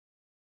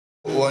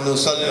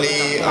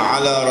ونصلي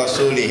على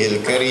رسوله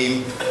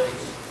الكريم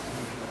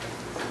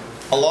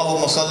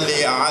اللهم صل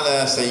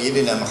على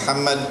سيدنا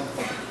محمد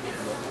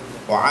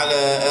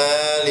وعلى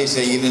آل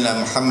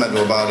سيدنا محمد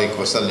وبارك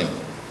وسلم.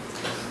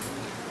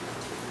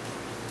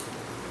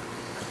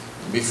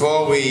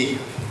 Before we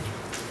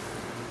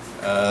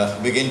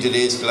begin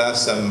today's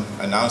class, some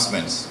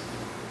announcements,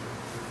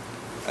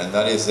 and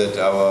that is that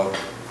our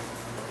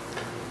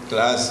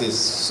class is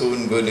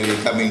soon going to be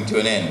coming to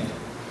an end,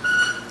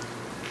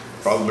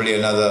 probably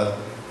another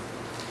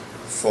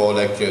 4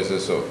 lectures or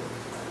so.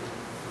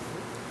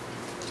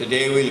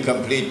 Today we'll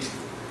complete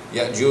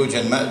Ya'juj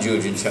and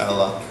Ma'juj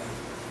inshallah,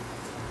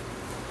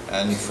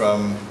 and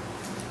from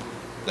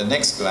the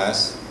next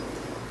class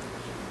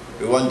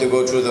we want to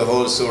go through the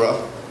whole surah,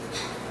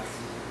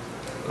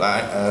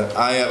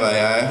 ayah by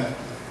ayah,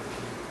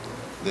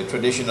 the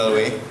traditional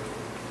way.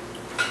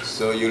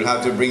 So you'll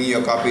have to bring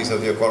your copies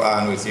of your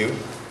Quran with you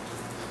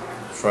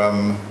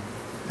from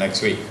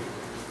next week,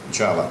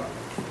 inshallah.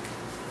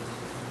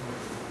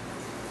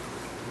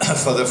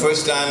 For the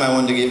first time, I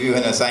want to give you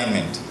an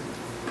assignment.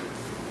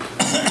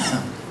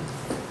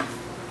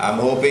 I'm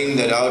hoping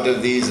that out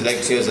of these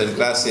lectures and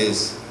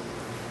classes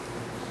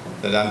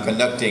that I'm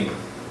conducting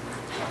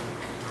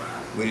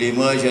will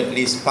emerge at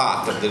least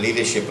part of the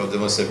leadership of the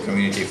Muslim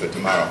community for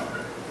tomorrow.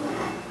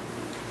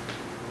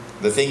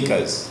 The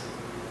thinkers,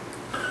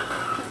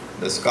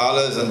 the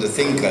scholars and the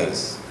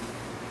thinkers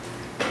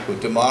who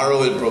tomorrow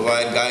will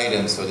provide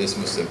guidance for this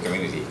Muslim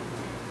community.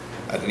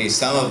 At least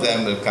some of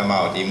them will come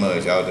out,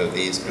 emerge out of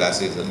these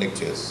classes and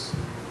lectures.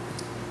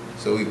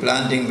 So we're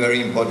planting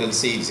very important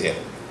seeds here.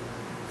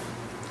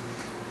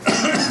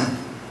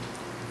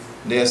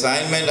 The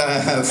assignment I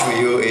have for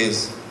you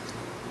is,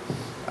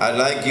 I'd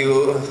like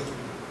you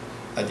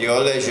at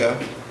your leisure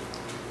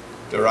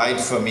to write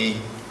for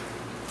me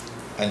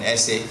an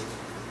essay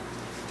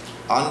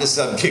on the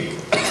subject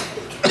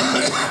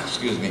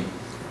excuse me,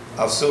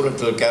 of Surah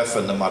Kahf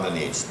and the modern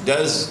age.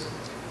 Does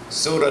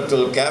Surah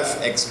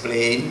Kahf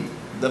explain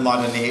the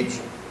modern age?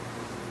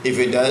 If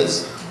it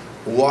does,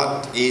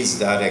 what is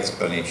that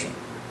explanation?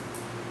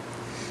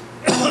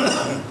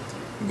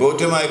 Go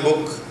to my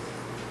book,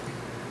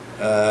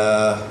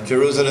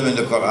 Jerusalem in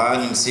the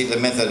Quran, and see the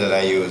method that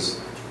I use.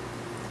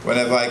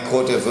 Whenever I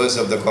quote a verse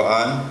of the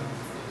Quran,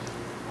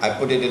 I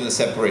put it in a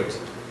separate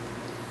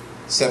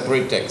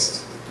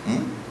text.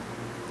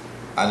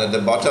 And at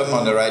the bottom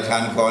on the right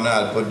hand corner,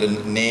 I'll put the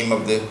name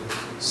of the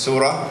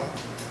surah,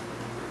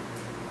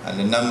 and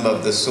the number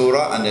of the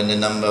surah, and then the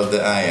number of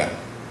the ayah.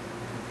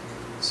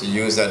 So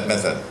use that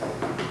method.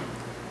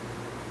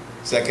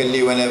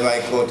 Secondly, whenever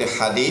I quote a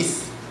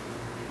hadith,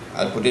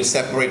 I'll put it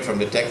separate from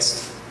the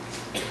text.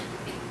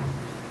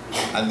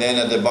 And then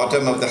at the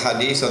bottom of the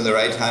hadith on the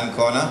right hand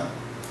corner,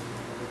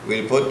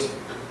 we'll put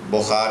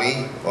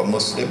Bukhari or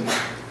Muslim,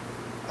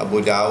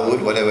 Abu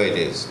Dawood, whatever it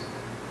is.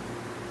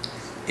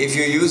 If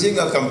you're using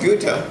a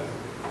computer,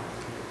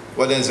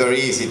 well, then it's very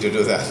easy to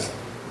do that.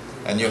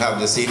 And you have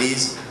the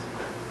CDs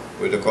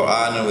with the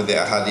Quran and with the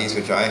hadith,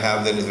 which I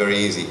have, then it's very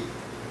easy.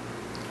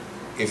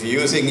 If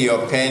you're using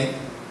your pen,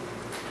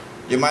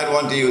 you might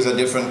want to use a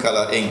different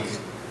color ink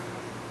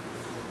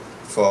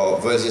for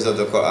verses of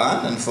the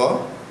Quran and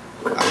for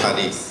a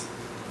hadith.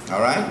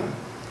 Alright?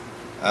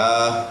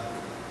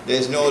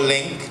 There's no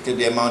link to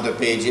the amount of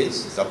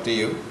pages, it's up to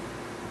you,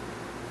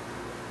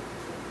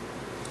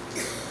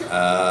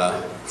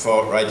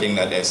 for writing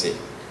that essay.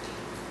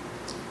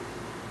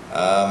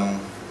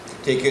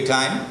 Take your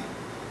time,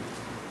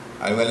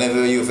 and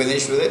whenever you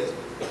finish with it,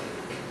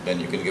 then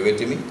you can give it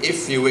to me,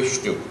 if you wish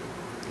to.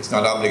 It's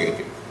not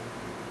obligatory.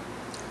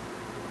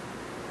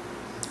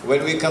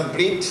 When we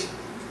complete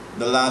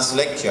the last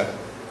lecture,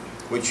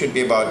 which should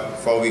be about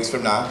 4 weeks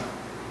from now,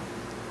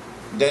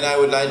 then I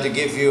would like to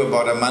give you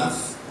about a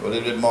month, or a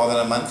little bit more than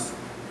a month,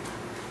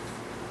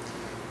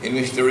 in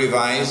which to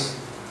revise,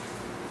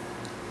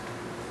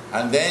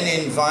 and then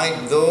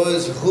invite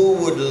those who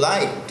would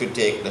like to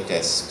take the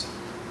test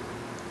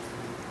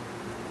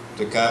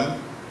to come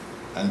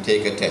and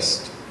take a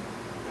test,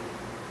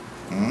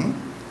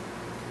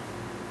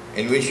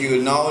 in which you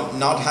will now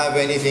not have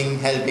anything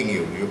helping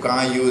you. You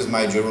can't use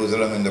my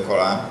Jerusalem in the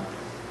Quran.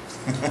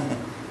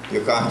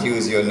 You can't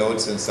use your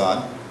notes and so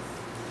on.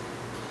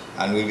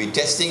 And we'll be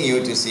testing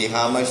you to see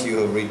how much you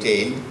have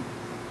retained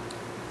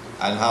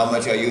and how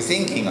much are you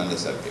thinking on the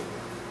subject.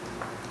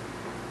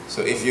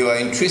 So if you are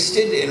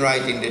interested in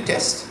writing the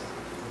test,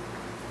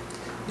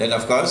 then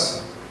of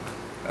course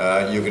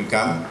you can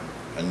come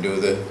and do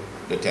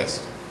the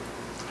test.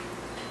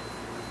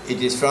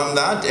 It is from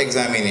that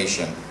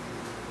examination,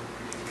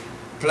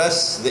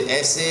 plus the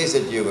essays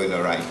that you're going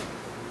to write,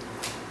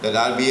 that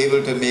I'll be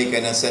able to make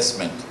an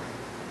assessment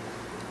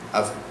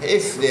of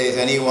if there is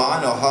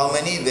anyone or how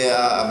many there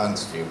are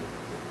amongst you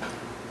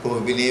who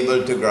have been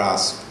able to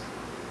grasp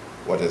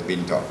what has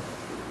been taught.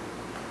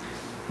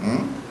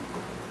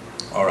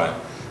 All right.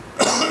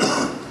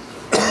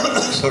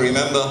 So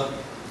remember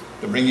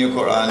to bring your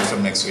Quran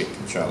from next week,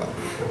 inshallah.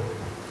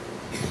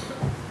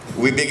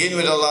 We begin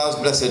with Allah's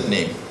blessed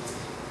name.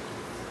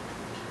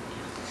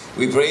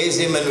 We praise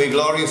Him and we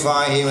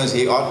glorify Him as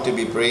He ought to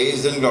be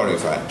praised and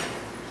glorified.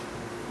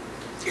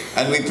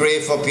 And we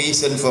pray for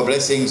peace and for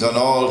blessings on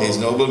all His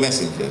noble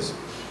messengers,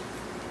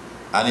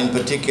 and in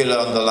particular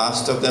on the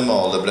last of them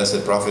all, the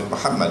blessed Prophet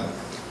Muhammad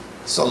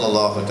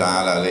sallallahu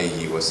ta'ala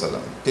alayhi wa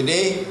sallam.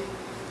 Today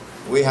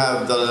we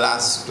have the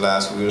last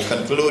class. We will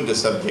conclude the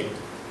subject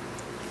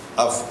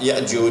of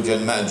Ya'juj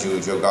and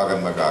Ma'juj, or Gog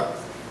and Magog.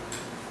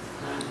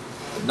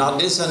 Now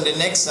this Sunday,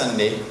 next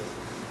Sunday,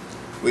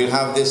 we'll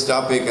have this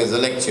topic as a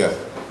lecture,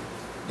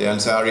 the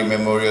Ansari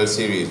Memorial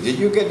Series. Did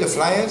you get the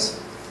flyers?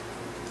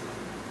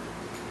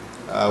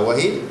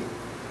 Wahid?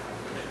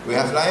 We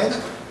have flyers?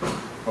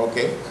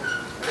 Okay.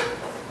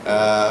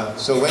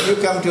 So when you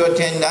come to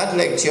attend that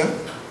lecture,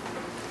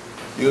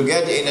 you'll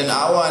get in an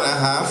hour and a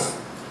half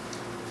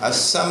a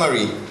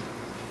summary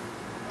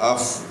of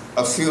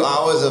a few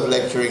hours of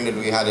lecturing that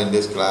we had in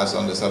this class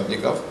on the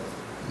subject of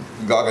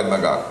Gog and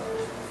Magog.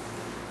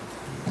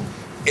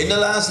 In the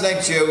last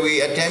lecture,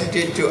 we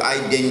attempted to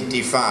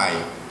identify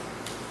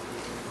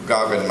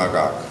Gog and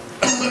Magog.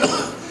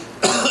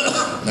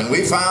 And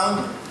we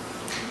found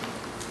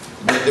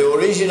that the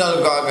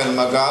original Gog and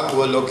Magog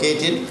were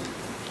located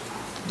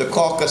the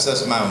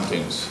Caucasus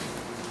Mountains.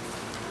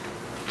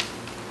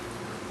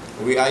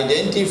 We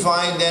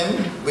identified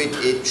them with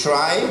a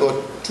tribe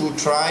or two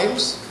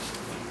tribes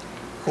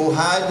who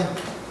had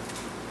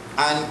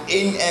an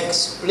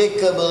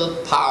inexplicable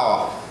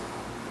power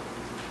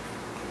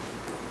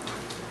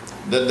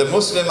that the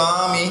Muslim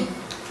army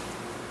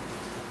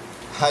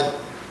had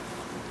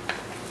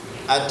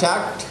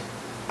attacked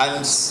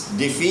and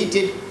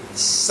defeated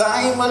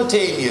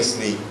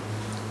simultaneously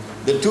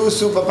the two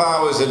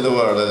superpowers in the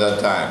world at that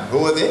time. Who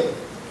were they?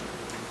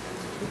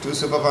 The two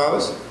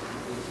superpowers?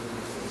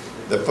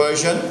 The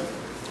Persian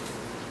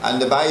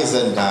and the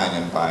Byzantine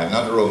Empire,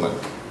 not Roman.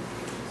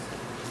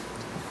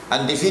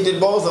 And defeated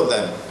both of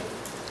them.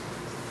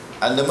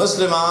 And the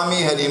Muslim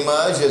army had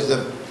emerged as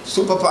the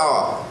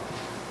superpower.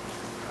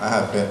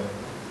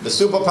 The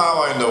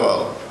superpower in the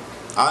world,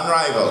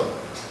 unrivaled.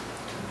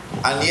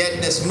 And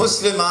yet this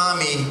Muslim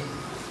army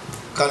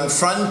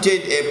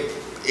confronted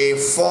a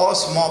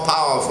force more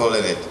powerful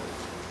than it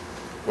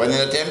when it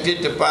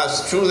attempted to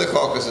pass through the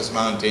Caucasus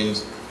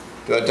Mountains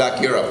to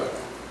attack Europe.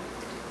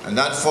 And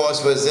that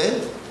force was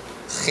the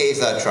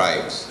Khazar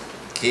tribes,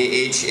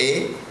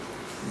 Khazar,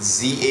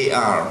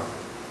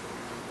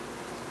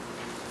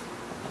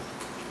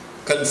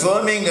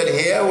 confirming that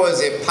here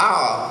was a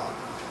power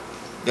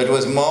that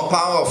was more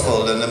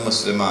powerful than the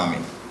Muslim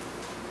army.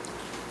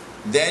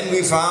 Then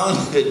we found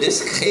that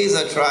this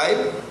Khazar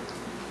tribe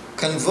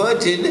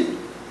converted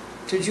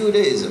to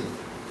Judaism,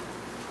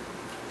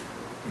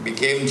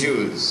 became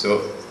Jews. So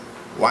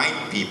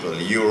white people,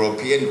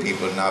 European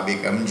people now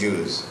become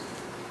Jews.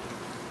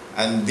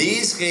 And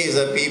these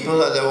Khazar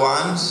people are the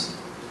ones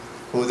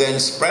who then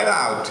spread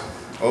out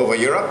over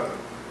Europe,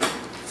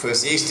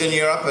 first Eastern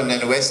Europe and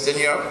then Western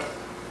Europe.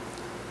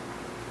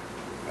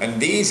 And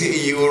these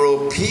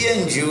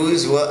European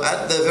Jews were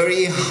at the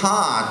very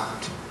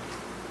heart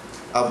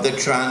of the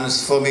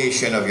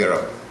transformation of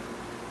Europe.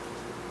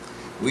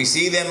 We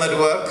see them at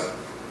work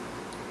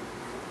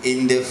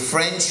in the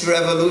French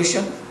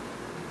Revolution.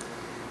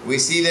 We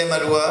see them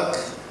at work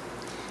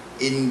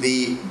in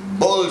the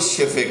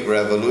Bolshevik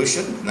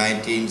Revolution,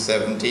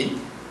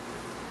 1917.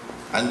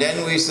 And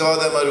then we saw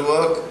them at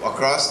work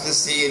across the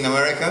sea in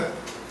America,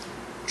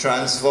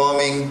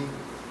 transforming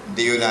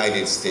the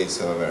United States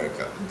of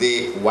America,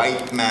 the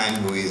white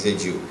man who is a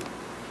Jew.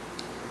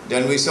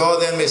 Then we saw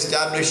them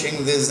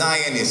establishing the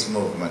Zionist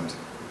movement,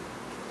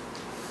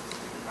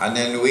 and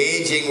then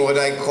waging what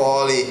I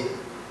call a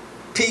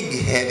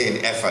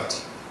pig-headed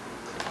effort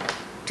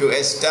to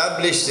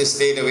establish the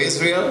state of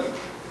Israel,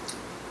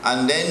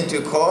 and then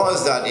to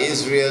cause that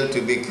Israel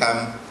to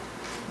become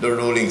the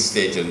ruling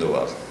state in the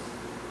world.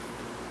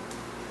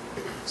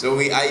 So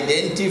we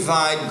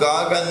identified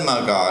Gog and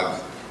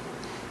Magog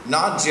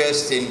not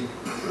just in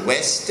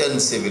Western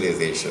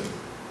civilization,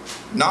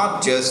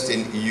 not just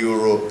in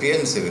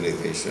European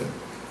civilization.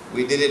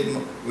 We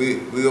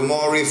were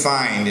more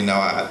refined in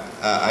our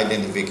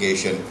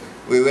identification.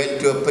 We went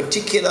to a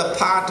particular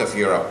part of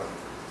Europe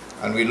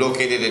and we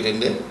located it in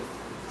the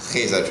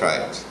Khazar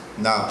tribes.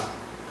 Now,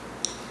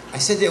 I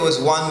said there was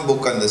one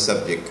book on the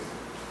subject.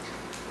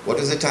 What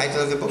is the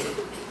title of the book?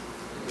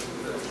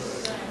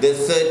 The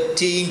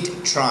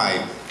 13th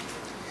Tribe,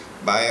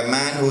 by a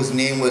man whose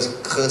name was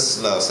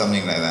Kursler or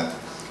something like that.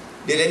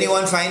 Did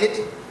anyone find it?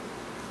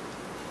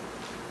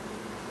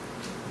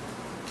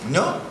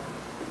 No?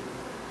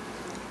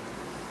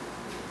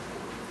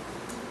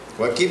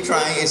 Well, keep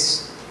trying.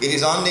 It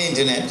is on the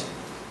internet.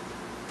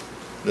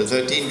 The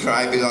 13th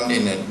Tribe is on the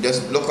internet.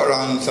 Just look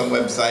around some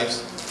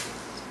websites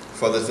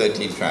for the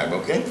 13th Tribe,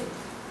 okay?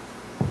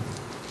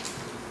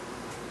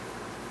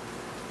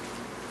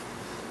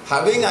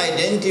 Having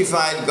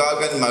identified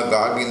Gog and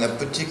Magog in a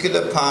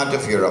particular part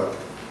of Europe,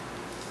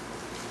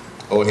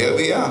 oh, here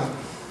we are.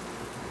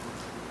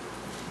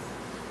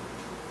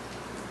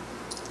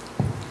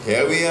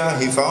 Here we are.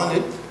 He found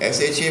it.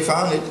 SHA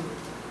found it.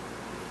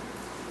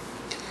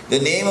 The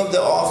name of the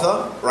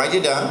author, write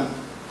it down.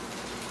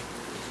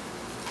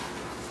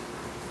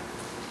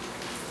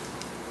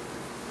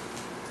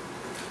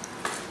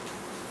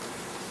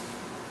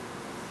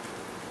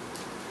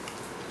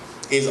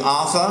 Is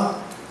Arthur,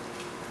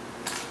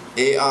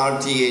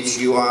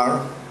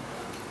 A-R-T-H-U-R,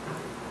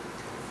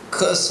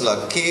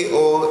 Koestler,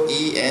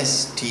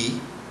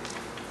 K-O-E-S-T,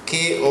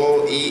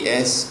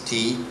 K-O-E-S-T-L-E-R.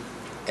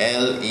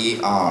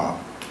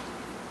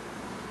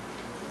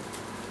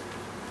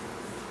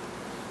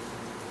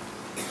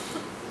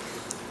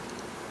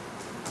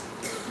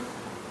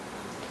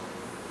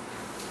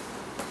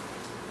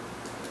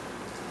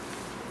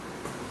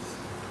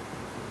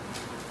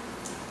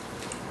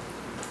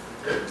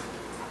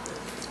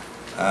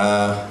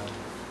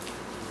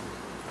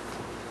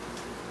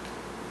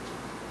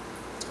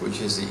 Which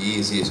is the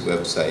easiest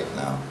website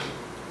now?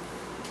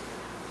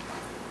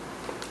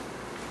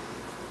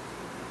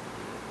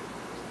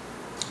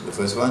 The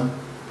first one?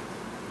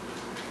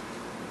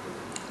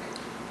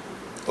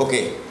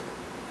 Okay.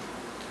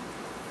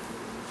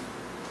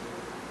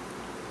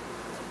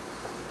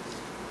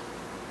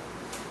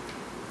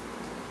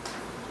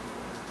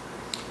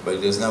 But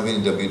it does not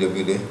mean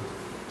www.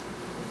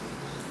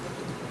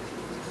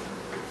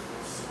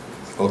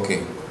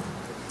 Okay.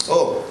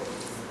 Oh,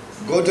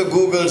 go to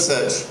Google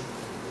search,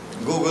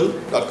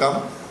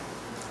 google.com,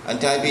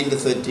 and type in the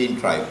 13th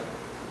tribe.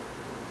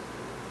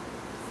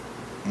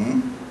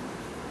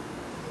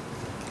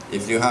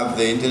 If you have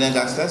the internet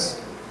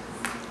access,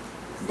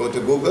 go to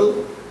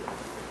Google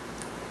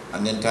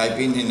and then type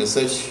in the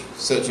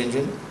search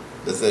engine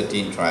the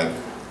 13th tribe,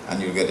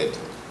 and you'll get it.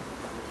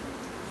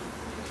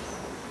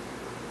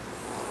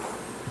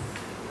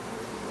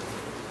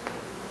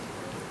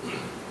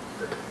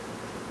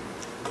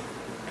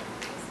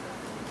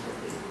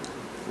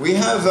 We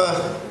have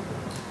a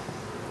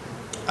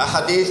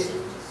hadith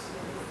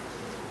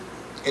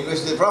in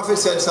which the Prophet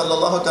said,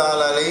 sallallahu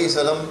ta'ala alayhi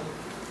wasallam,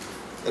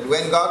 that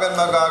when Gog and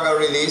Magog are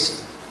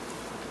released,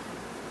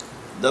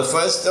 the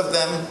first of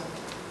them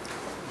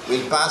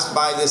will pass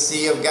by the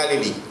Sea of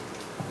Galilee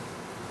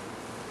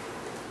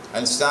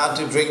and start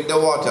to drink the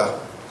water.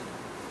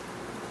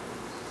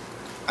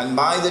 And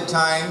by the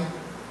time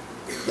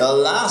the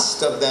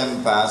last of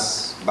them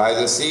pass by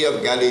the Sea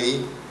of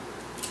Galilee,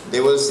 they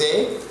will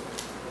say,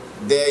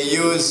 there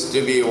used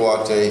to be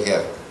water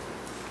here.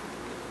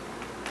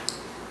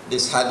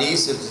 This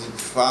hadith is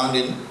found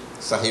in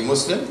Sahih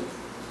Muslim.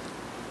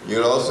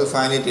 You'll also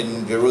find it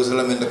in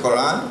Jerusalem in the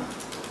Quran,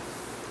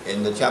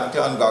 in the chapter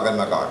on Gog and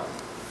Magog.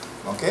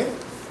 Okay?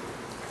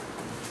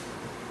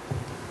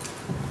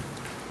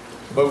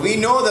 But we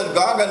know that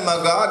Gog and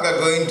Magog are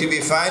going to be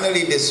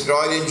finally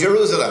destroyed in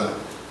Jerusalem.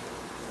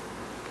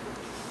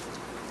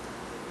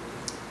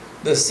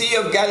 The Sea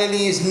of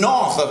Galilee is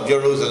north of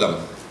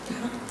Jerusalem.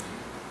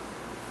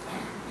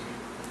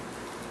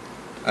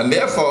 And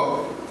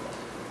therefore,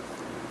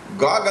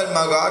 Gog and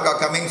Magog are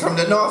coming from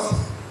the north.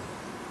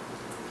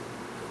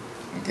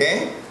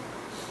 Okay?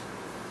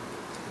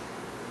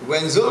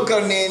 When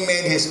Zulkarnain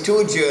made his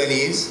 2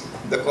 journeys,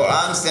 the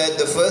Quran said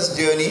the first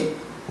journey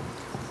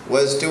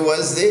was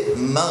towards the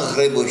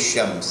Maghrib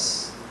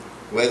Shams,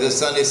 where the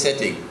sun is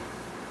setting.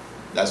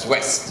 That's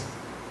west.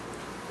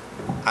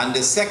 And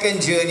the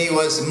second journey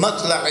was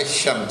Matla'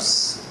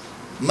 Shams,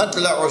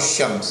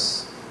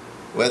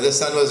 where the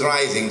sun was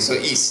rising, so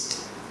east.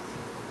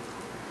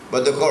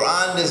 But the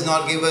Quran does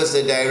not give us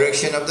the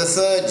direction of the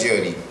third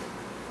journey.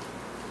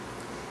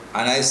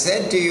 And I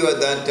said to you at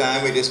that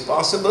time, it is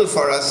possible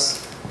for us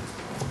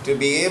to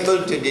be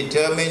able to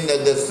determine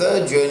that the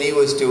third journey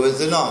was towards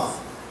the north.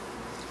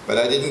 But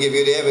I didn't give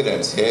you the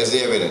evidence. Here's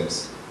the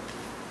evidence.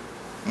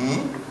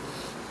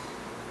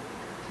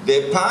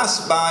 They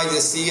passed by the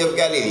Sea of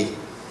Galilee,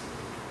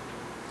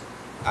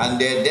 and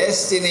their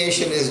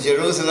destination is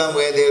Jerusalem,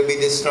 where they will be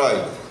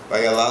destroyed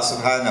by Allah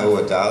subhanahu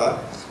wa ta'ala,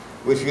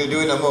 which we'll do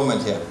in a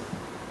moment here.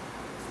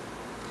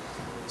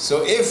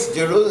 So if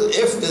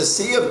the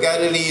Sea of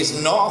Galilee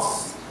is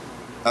north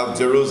of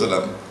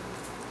Jerusalem,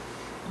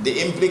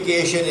 the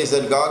implication is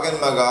that Gog and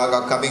Magog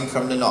are coming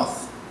from the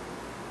north.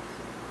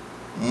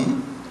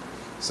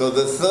 So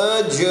the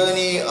third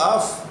journey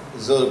of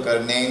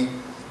Zulkarnain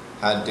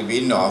had to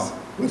be north,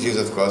 which is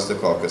of course the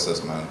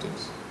Caucasus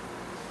Mountains.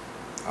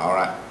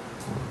 Alright.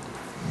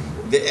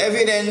 The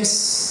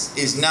evidence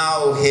is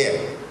now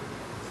here.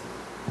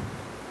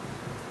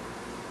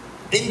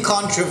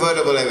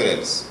 Incontrovertible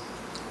evidence,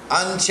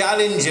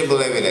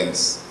 unchallengeable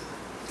evidence,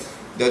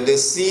 that the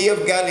Sea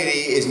of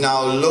Galilee is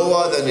now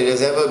lower than it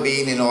has ever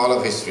been in all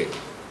of history.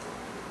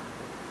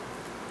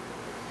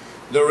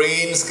 The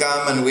rains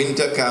come and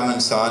winter come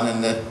and so on,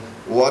 and the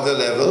water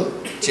level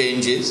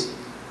changes,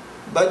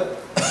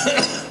 but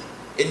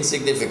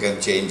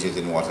insignificant changes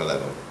in water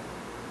level.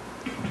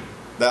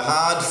 The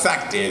hard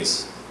fact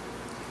is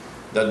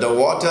that the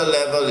water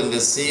level in the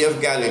Sea of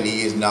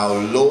Galilee is now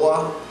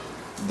lower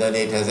than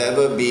it has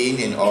ever been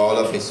in all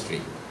of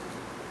history.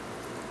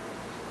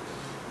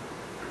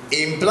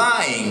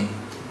 Implying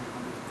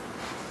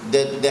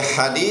that the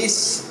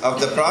hadith of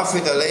the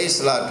Prophet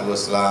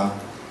ﷺ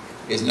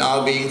is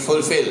now being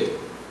fulfilled.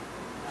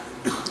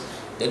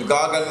 that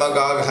Gog and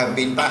Magog have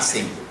been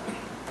passing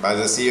by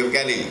the Sea of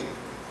Galilee.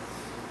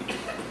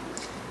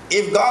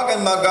 If Gog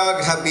and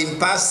Magog have been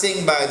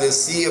passing by the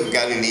Sea of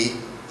Galilee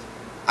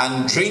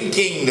and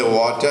drinking the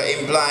water,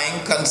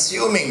 implying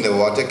consuming the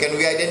water, can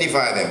we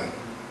identify them?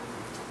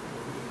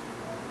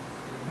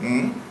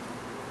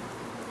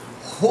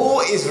 Who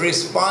is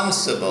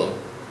responsible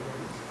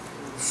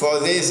for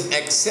this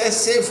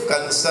excessive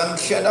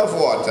consumption of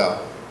water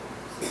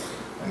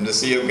from the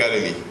Sea of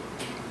Galilee?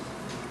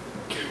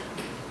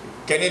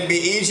 Can it be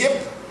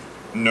Egypt?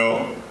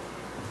 No.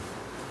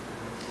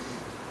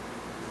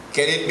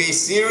 Can it be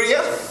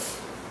Syria?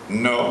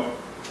 No.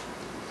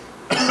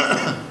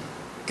 Can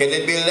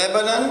it be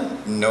Lebanon?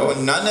 No.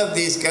 None of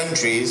these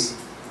countries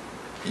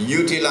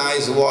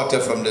utilize water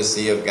from the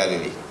Sea of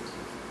Galilee.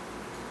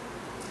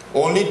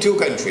 Only two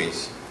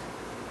countries.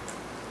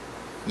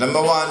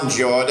 Number one,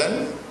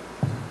 Jordan,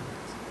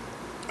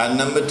 and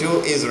number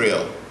two,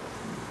 Israel.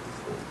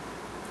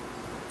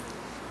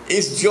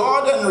 Is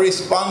Jordan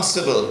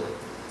responsible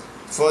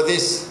for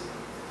this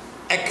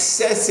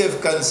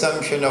excessive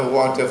consumption of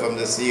water from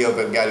the Sea of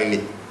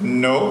Galilee?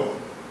 No.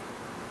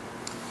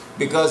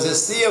 Because the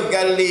Sea of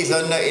Galilee is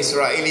under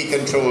Israeli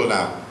control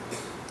now,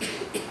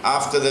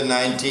 after the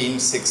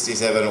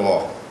 1967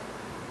 war.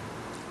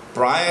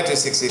 Prior to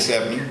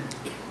 67,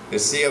 the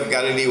Sea of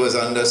Galilee was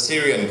under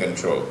Syrian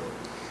control.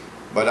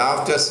 But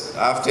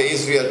after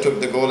Israel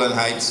took the Golan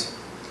Heights,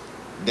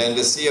 then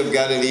the Sea of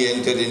Galilee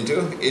entered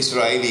into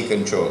Israeli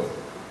control.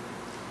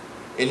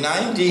 In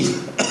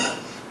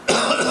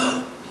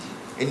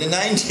the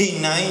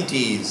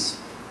 1990s,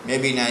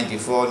 maybe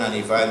 94,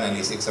 95,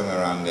 96, somewhere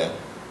around there,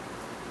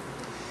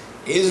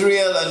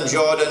 Israel and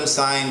Jordan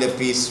signed a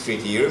peace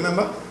treaty, you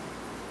remember?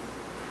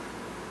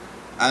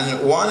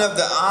 And one of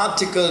the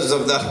articles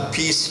of that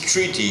peace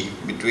treaty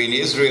between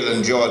Israel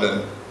and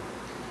Jordan,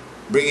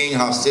 bringing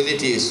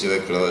hostilities to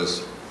a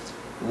close,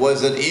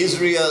 was that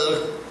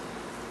Israel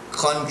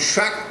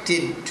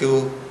contracted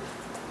to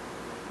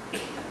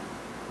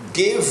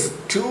give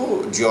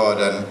to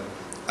Jordan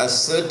a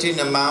certain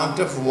amount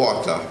of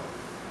water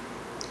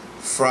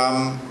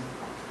from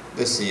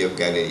the Sea of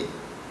Galilee.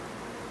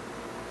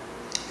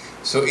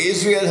 So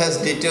Israel has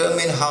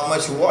determined how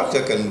much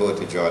water can go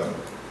to Jordan.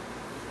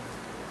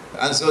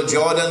 And so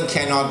Jordan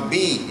cannot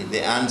be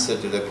the answer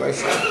to the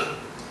question.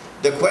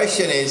 The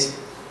question is,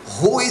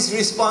 who is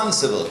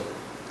responsible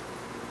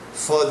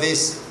for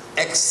this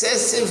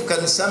excessive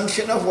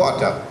consumption of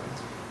water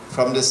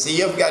from the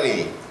Sea of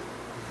Galilee?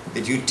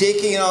 That you're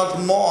taking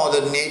out more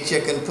than nature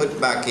can put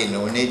back in,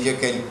 or nature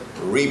can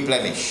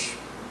replenish.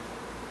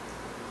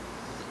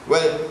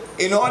 Well,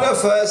 in order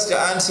for us to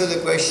answer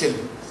the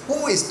question,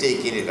 who is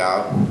taking it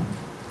out,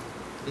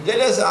 let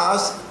us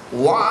ask,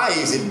 why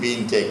is it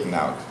being taken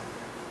out?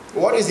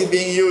 What is it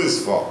being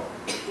used for?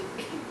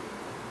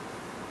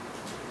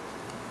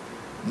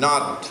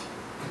 Not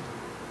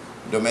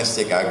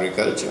domestic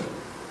agriculture.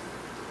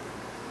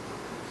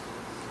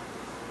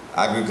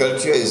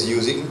 Agriculture is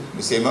using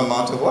the same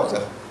amount of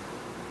water.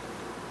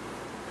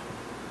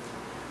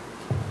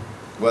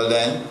 Well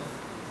then,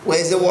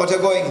 where's the water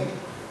going?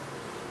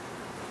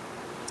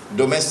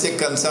 Domestic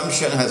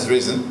consumption has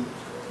risen.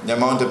 The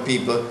amount of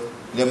people,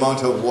 the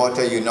amount of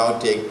water you now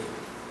take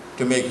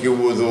to make your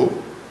wudu,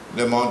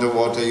 the amount of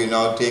water you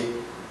now take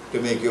to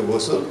make your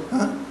ghusl,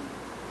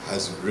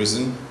 has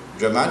risen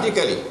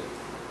dramatically.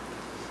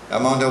 The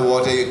amount of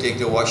water you take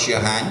to wash your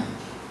hand,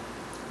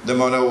 the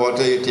amount of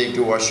water you take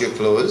to wash your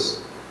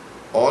clothes,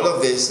 all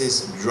of this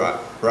is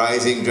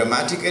rising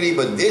dramatically,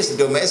 but this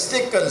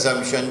domestic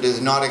consumption does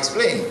not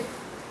explain.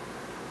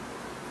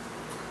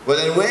 Well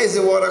then, where is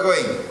the water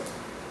going?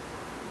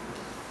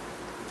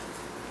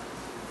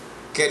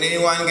 Can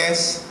anyone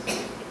guess?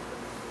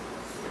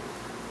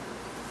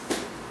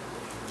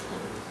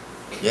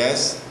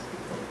 Yes?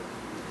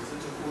 Is it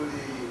to cool the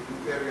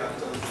nuclear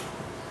reactors?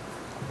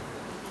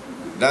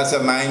 That's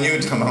a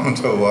minute amount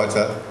of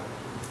water.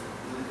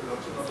 The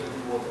production of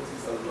any water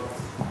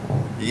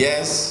is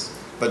Yes,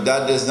 but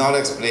that does not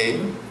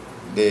explain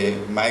the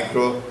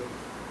micro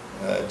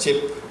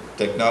chip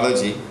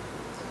technology.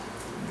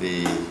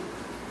 The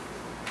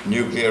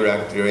nuclear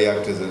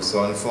reactors and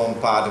so on form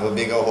part of a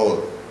bigger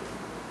whole.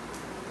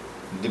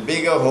 The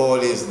bigger whole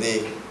is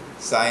the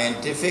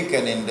scientific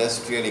and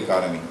industrial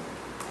economy.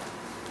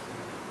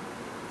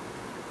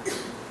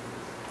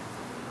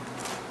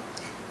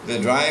 The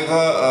driver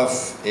of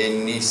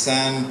a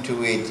Nissan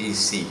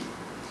 280C.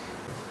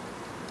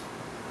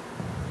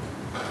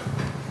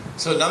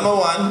 So number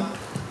one,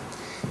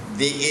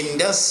 the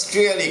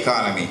industrial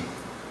economy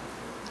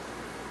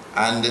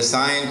and the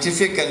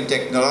scientific and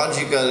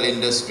technological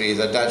industries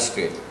attached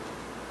to it.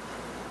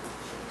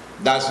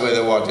 That's where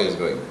the water is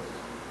going.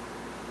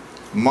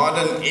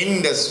 Modern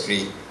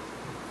industry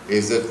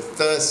is the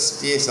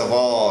thirstiest of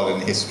all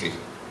in history.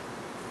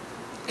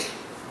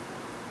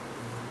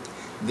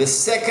 The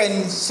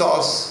second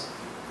source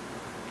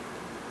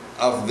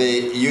of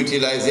the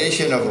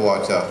utilization of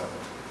water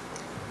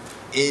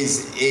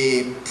is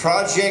a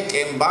project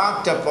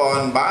embarked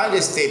upon by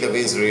the state of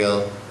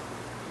Israel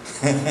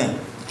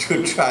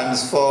to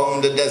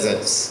transform the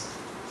deserts,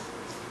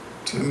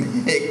 to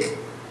make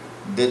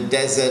the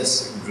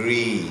deserts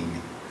green.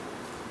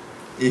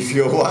 If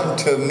you want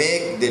to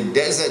make the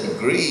desert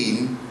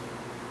green,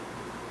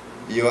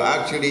 you're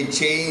actually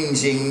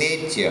changing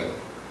nature.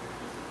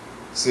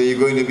 So you're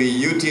going to be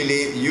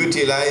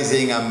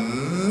utilizing a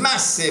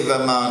massive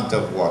amount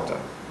of water.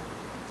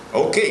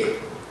 Okay.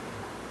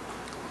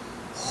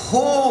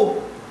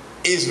 Who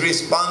is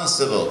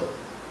responsible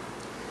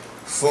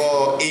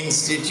for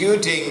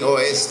instituting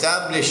or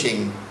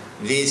establishing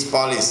these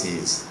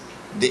policies?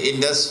 The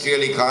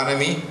industrial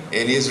economy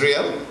in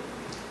Israel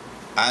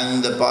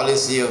and the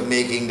policy of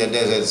making the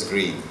deserts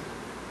green.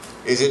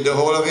 Is it the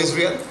whole of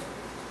Israel?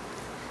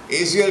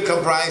 Israel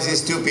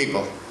comprises two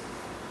people.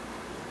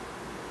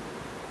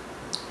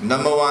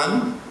 Number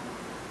one,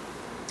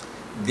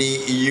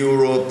 the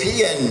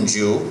European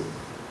Jew,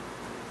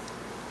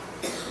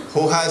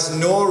 who has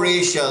no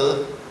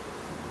racial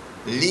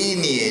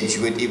lineage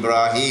with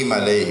Ibrahim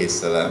alayhi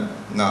salam.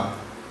 No.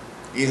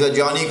 He's a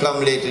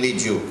Johnny-come-lately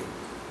Jew.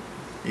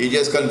 He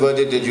just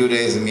converted to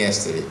Judaism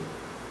yesterday.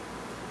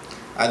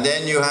 And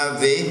then you have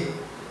the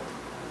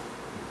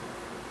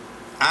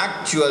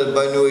actual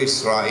Banu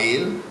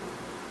Israel,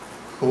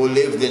 who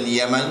lived in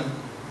Yemen,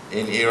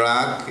 in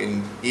Iraq,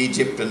 in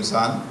Egypt and so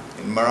on,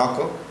 in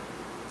Morocco.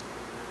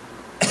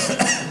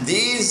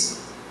 These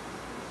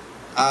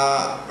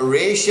are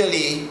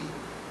racially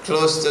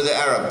close to the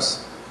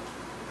Arabs.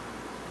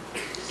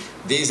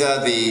 These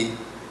are the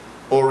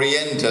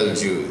Oriental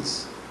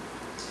Jews.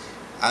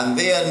 And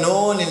they are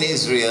known in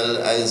Israel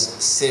as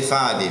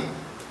Sephardim.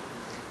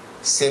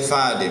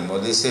 Sephardim, or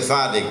the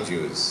Sephardic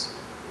Jews.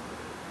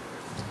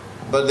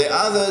 But the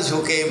others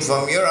who came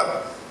from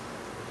Europe,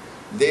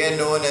 they are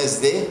known as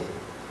the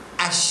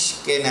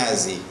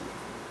Ashkenazi.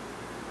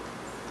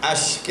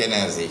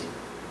 Ashkenazi.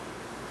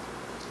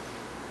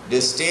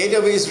 The state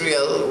of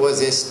Israel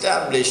was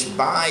established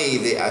by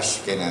the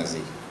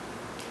Ashkenazi.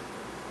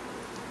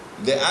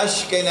 The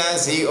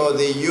Ashkenazi, or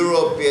the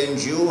European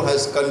Jew,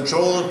 has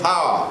controlled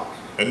power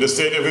in the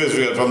state of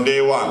Israel from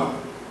day one.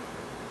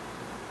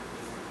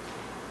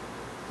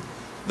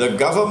 The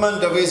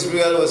government of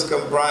Israel was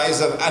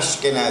comprised of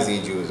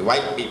Ashkenazi Jews,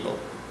 white people.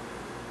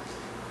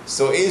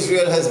 So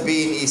Israel has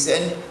been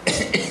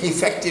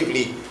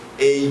effectively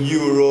a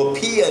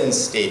European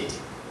state.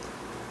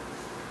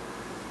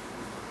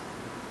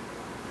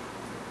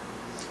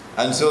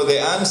 And so the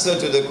answer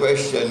to the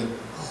question,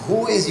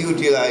 who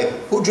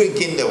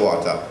drinking the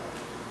water?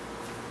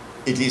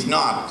 It is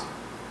not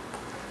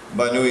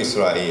Banu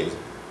Israel,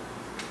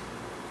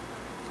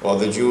 or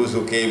the Jews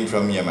who came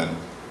from Yemen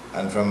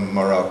and from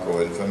Morocco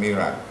and from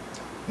Iraq.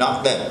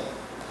 Not them,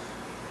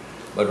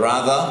 but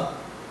rather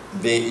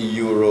the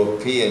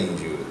European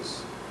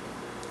Jews.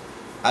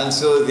 And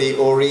so the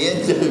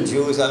Oriental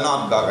Jews are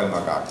not Gog and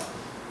Magog.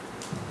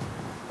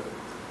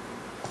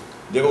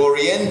 The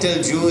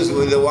Oriental Jews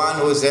were the one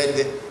who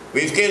said,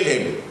 we've killed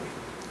him.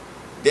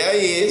 There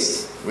he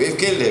is, we've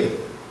killed him.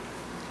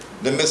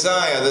 The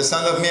Messiah, the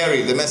son of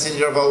Mary, the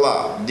messenger of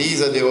Allah.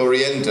 These are the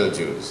Oriental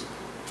Jews.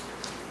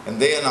 And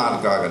they are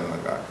not Gog and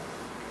Magog.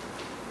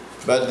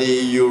 But the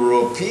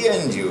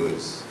European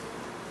Jews,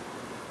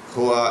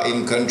 who are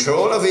in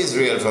control of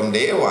Israel from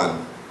day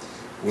one,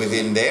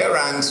 within their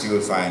ranks you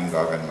will find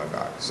Gog and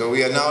Magog. So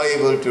we are now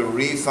able to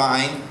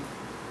refine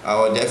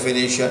our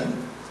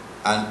definition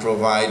and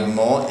provide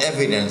more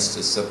evidence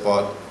to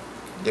support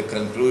the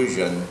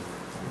conclusion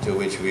to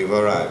which we've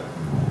arrived.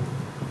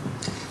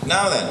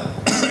 Now then,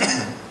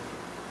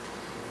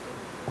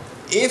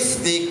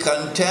 if the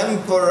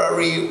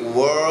contemporary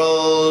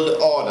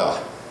world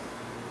order,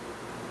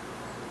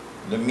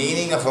 the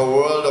meaning of a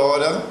world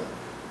order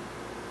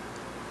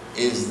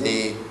is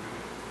the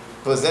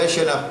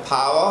possession of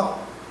power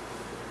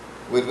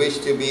with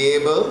which to be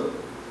able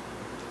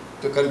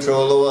to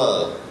control the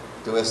world,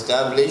 to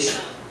establish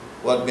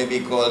what may be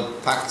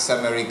called Pax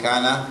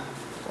Americana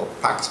or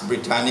Pax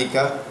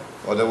Britannica,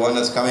 or the one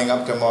that's coming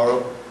up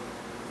tomorrow,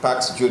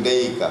 Pax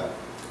Judaica,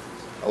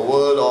 a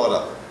world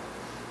order.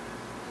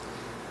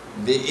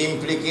 The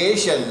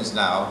implications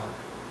now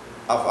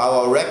of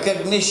our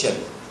recognition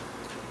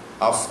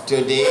of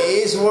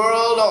today's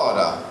world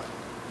order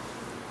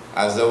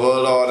as the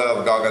world order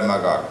of Gog and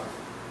Magog.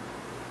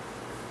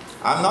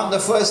 I'm not the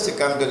first to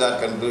come to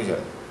that conclusion.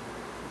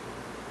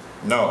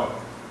 No,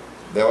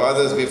 there were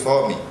others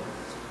before me,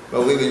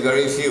 but we've been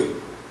very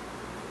few.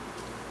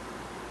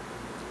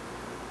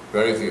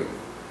 Very few.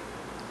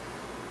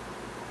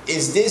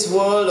 Is this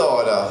world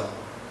order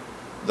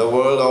the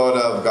world order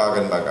of Gog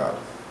and Magog?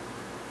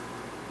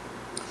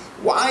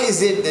 Why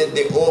is it that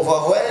the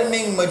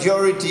overwhelming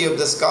majority of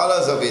the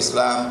scholars of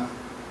Islam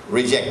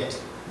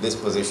reject this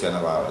position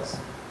of ours?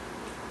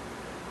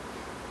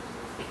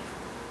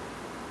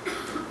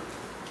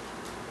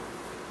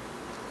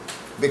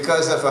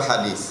 Because of a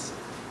hadith.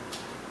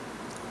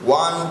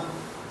 One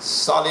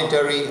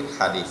solitary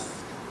hadith.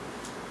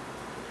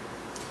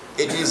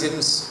 It is in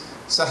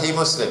Sahih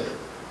Muslim.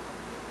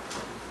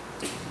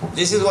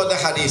 This is what the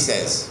hadith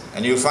says,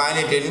 and you find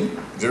it in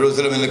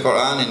Jerusalem in the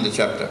Quran in the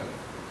chapter.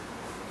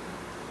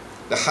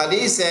 The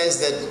hadith says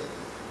that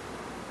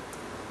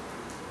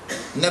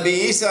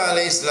Nabi Isa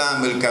alayhi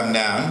salam will come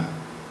down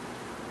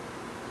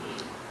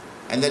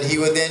and that he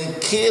will then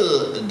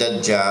kill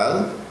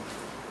Dajjal,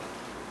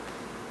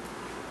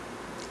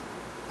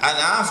 and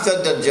after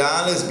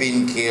Dajjal has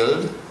been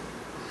killed,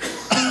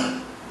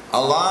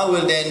 Allah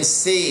will then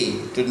say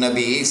to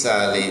Nabi Isa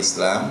alayhi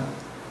salam,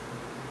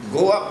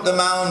 go up the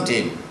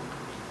mountain,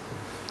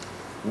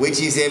 which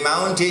is a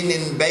mountain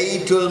in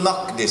Baytul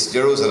Maqdis,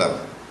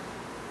 Jerusalem.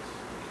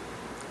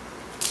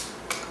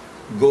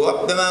 Go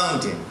up the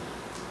mountain.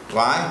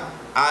 Why?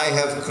 I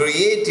have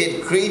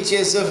created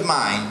creatures of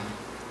mine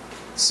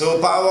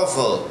so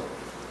powerful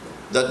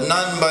that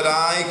none but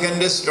I can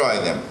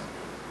destroy them.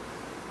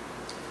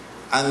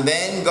 And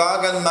then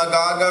Gog and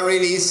Magog are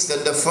released,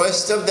 and the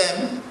first of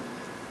them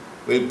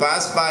will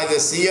pass by the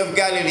Sea of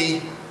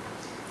Galilee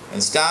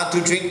and start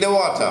to drink the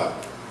water.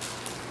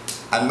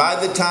 And by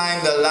the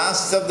time the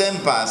last of them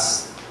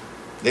pass,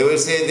 they will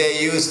say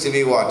there used to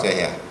be water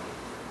here.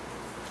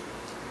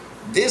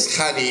 This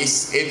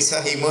hadith in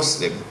Sahih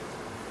Muslim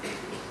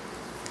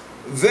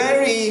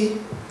very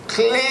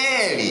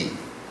clearly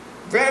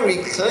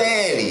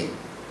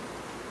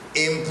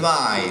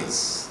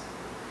implies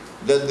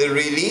that the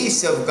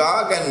release of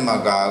Gog and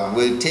Magog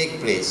will take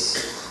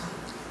place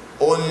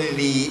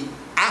only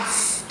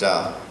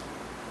after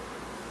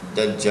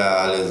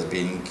Dajjal has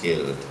been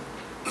killed.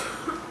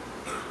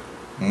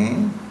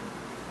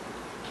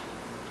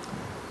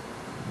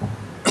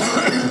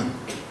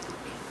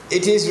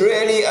 It is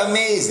really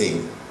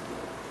amazing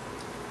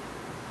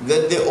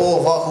that the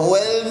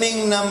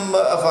overwhelming number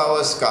of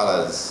our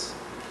scholars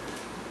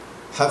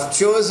have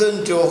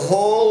chosen to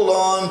hold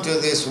on to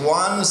this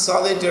one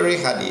solitary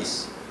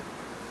hadith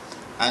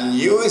and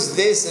use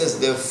this as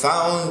the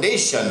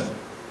foundation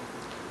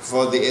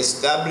for the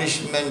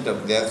establishment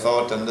of their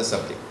thought on the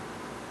subject.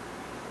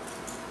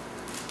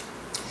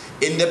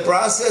 In the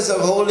process of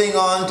holding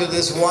on to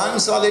this one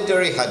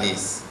solitary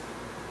hadith,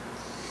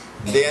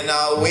 they are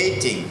now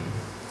waiting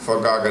for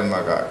Gog and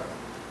Magog.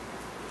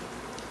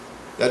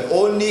 That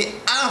only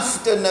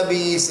after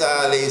Nabi Isa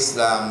alayhi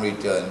salam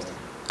returns,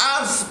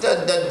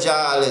 after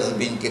Dajjal has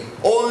been killed,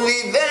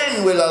 only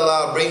then will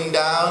Allah bring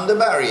down the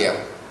barrier.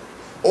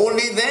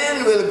 Only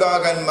then will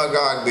Gog and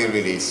Magog be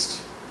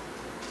released.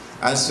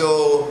 And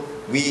so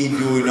we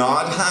do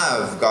not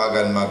have Gog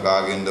and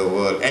Magog in the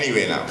world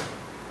anyway now.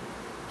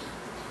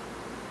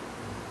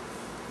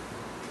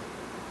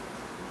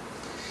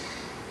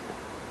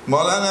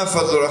 Maulana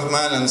Fadlur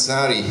Rahman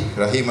Ansari,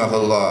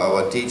 rahimahullah,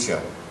 our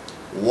teacher,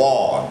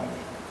 warned.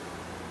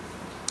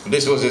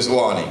 This was his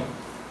warning.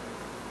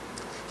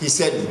 He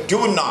said,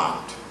 do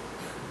not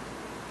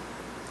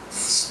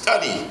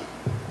study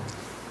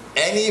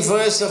any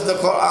verse of the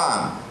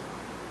Quran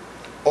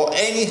or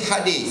any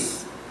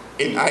hadith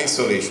in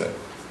isolation.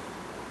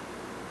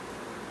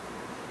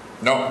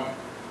 No.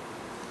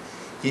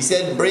 He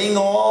said, bring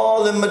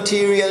all the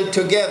material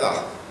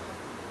together.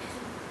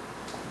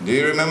 Do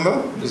you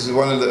remember? This is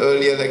one of the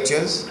earlier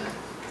lectures.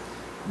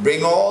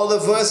 Bring all the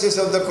verses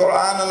of the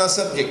Quran on a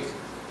subject.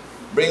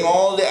 Bring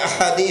all the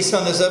ahadith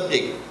on the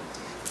subject.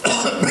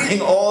 Bring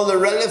all the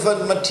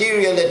relevant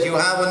material that you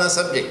have on a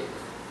subject.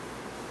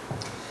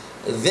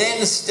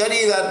 Then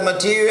study that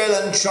material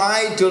and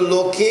try to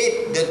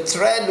locate the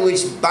thread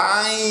which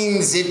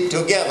binds it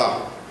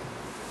together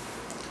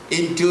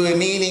into a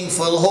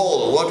meaningful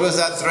whole. What was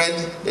that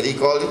thread that he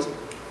called it?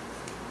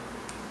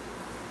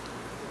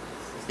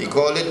 He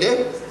called it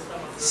the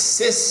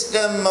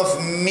system of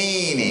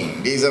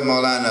meaning. These are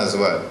Maulana's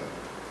words.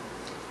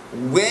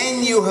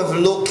 When you have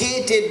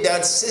located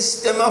that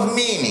system of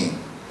meaning,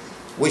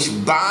 which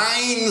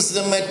binds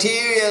the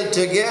material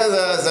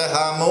together as a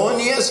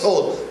harmonious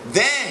whole,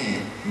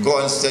 then go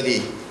and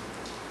study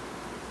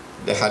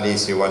the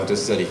hadith you want to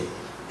study.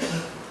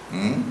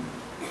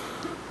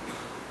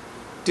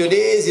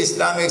 Today's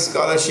Islamic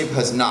scholarship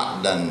has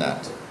not done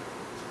that.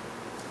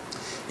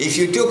 If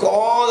you took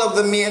all of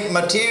the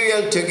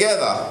material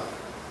together,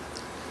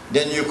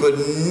 then you could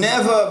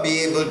never be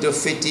able to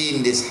fit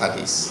in this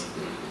hadith.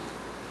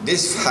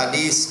 This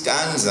hadith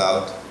stands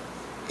out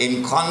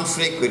in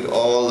conflict with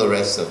all the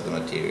rest of the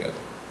material.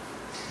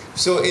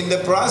 So in the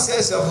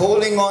process of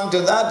holding on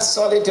to that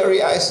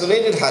solitary,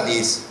 isolated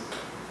hadith,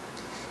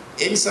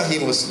 in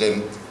Sahih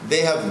Muslim,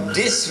 they have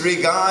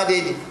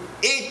disregarded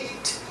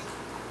eight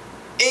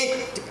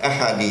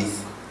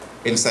hadith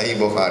in Sahih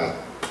Bukhari,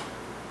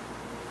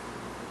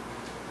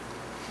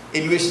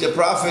 in which the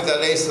Prophet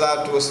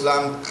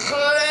ﷺ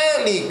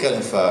clearly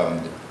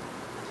confirmed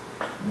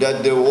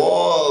that the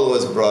wall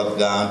was brought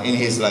down in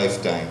his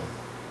lifetime,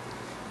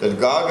 that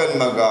Gog and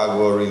Magog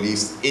were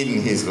released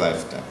in his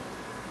lifetime.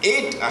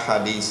 8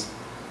 ahadith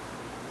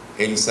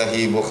in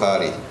Sahih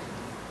Bukhari.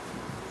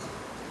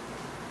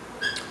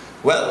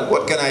 Well,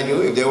 what can I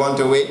do if they want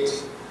to wait?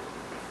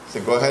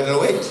 So go ahead and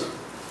wait.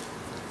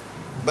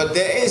 But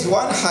there is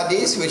one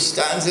hadith which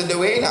stands in the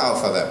way now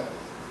for them.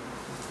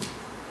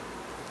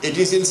 It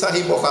is in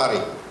Sahih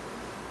Bukhari.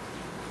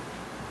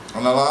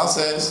 And Allah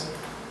says,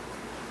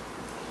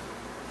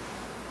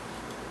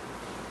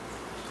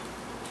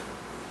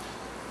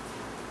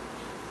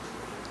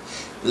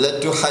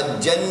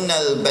 لَتُحَجَّنَّ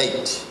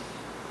الْبَيْتِ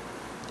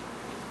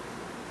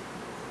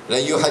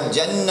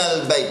لَيُحَجَّنَّ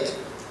الْبَيْتِ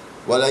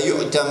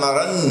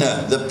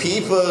وَلَيُؤْتَمَرَنَّ. The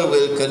people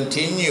will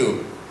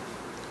continue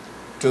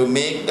to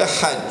make the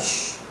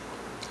Hajj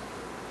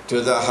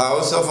to the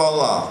house of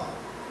Allah,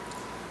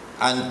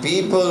 and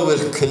people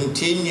will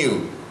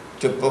continue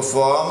to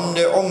perform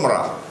the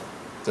Umrah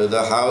to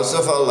the house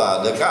of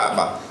Allah, the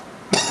Kaaba.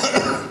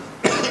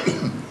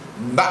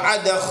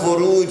 بَعْدَ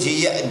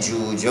خُرُوجِ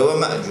يَأْجُوجَ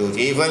وَمَأْجُوجَ.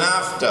 Even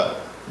after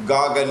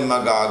Gog and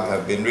Magog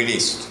have been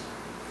released.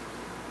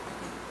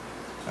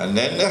 And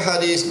then the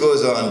hadith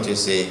goes on to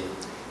say,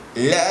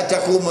 لا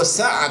تقوم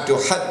الساعة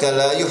حتى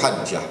لا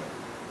يحج.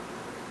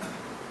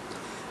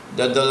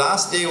 That the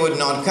last day would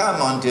not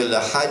come until the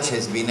Hajj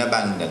has been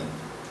abandoned.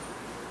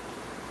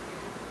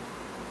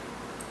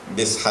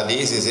 This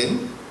hadith is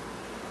in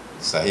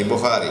Sahih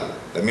Bukhari.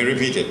 Let me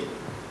repeat it.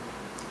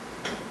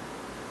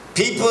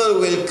 People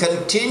will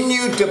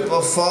continue to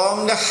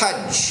perform the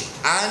Hajj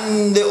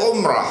and the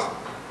Umrah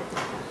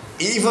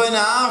even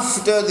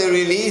after the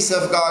release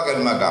of Gog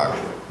and Magog.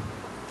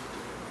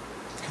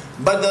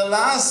 But the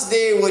last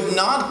day would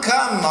not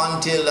come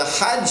until the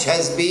Hajj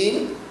has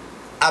been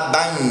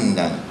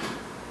abandoned.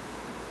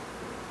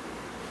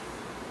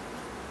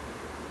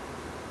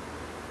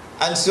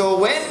 And so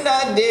when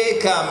that day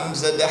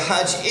comes that the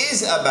Hajj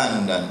is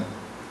abandoned,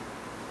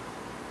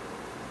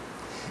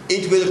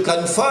 it will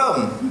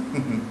confirm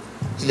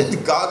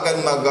that Gog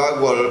and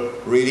Magog were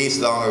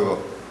released long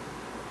ago.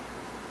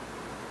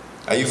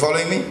 Are you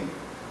following me?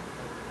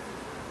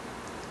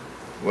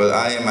 Well,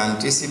 I am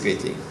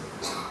anticipating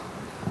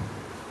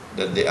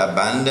that the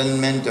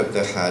abandonment of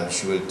the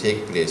Hajj will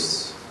take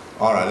place.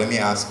 All right, let me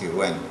ask you,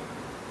 when?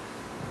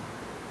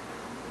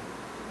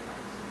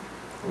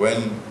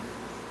 When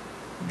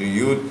do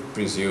you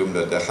presume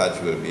that the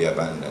Hajj will be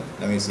abandoned?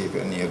 Let me see if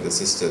any of the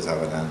sisters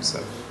have an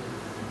answer.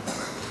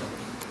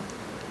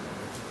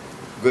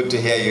 Good to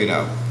hear you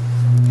now.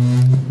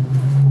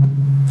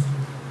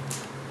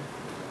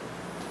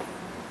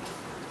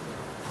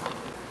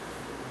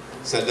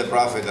 Said the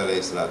Prophet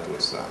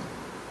ﷺ,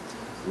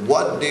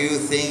 what do you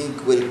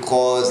think will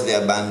cause the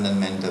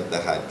abandonment of the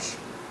Hajj?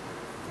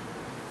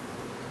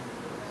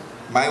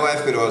 My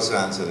wife could also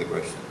answer the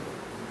question.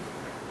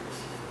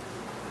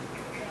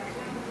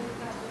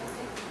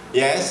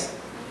 Yes?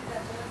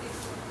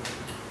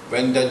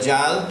 When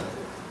Dajjal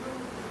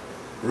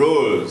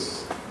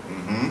rules.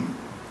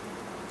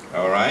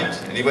 All right.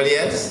 Anybody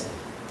else?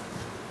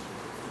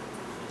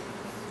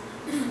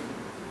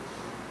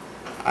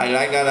 I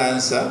like that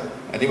answer.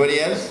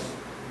 Anybody else?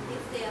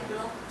 If they are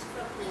blocked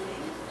from going.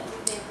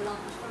 If they are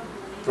blocked from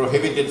going.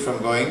 Prohibited from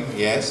going,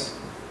 yes.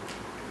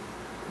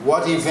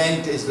 What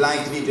event is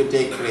likely to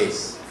take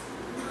place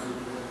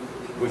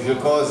which will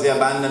cause the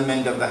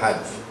abandonment of the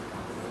Hajj?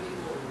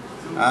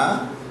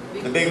 Huh?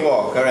 The big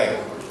war,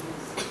 correct.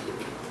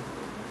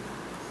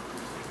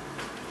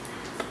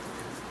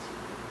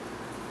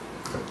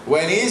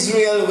 When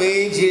Israel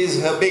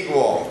wages her big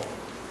war,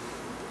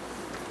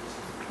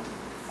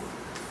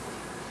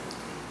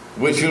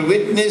 which will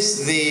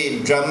witness the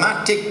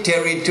dramatic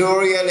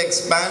territorial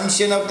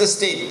expansion of the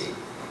state,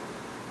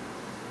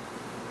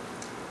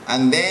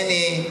 and then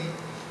a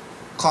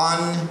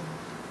concomitant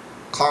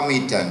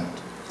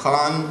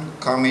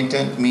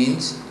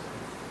means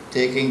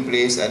taking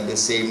place at the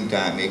same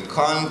time, a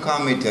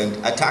concomitant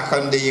attack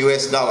on the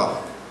US dollar,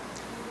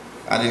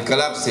 and it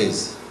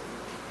collapses,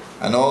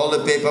 and all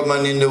the paper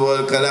money in the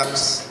world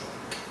collapse,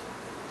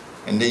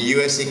 and the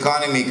US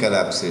economy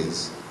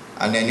collapses,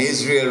 and then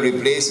Israel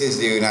replaces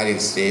the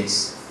United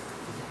States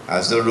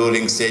as the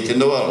ruling state in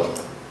the world.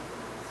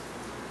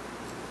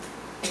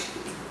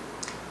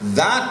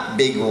 That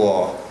big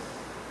war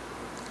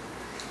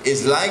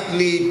is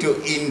likely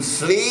to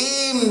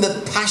inflame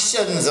the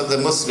passions of the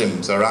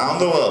Muslims around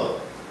the world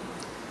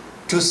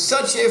to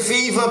such a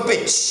fever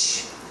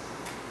pitch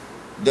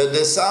that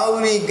the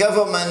Saudi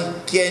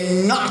government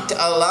cannot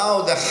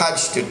allow the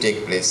Hajj to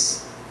take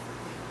place,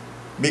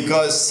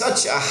 because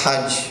such a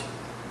Hajj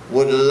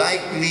would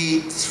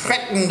likely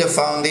threaten the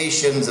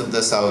foundations of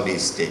the Saudi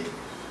state.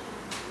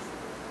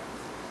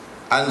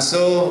 And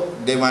so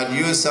they might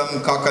use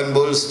some cock and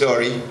bull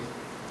story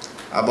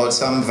about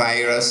some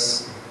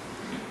virus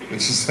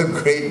which is a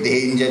great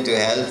danger to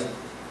health,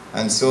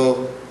 and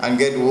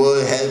get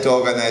World Health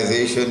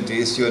Organization to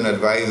issue an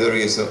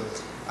advisory,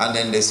 and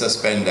then they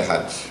suspend the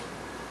Hajj.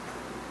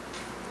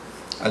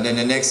 And then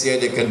the next year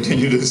they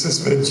continue the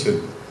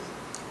suspension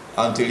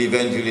until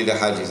eventually the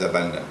Hajj is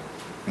abandoned.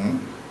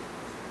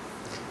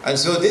 And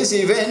so this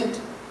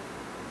event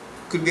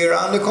could be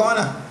around the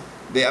corner.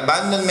 The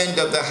abandonment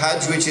of the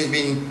Hajj, which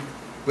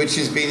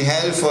has been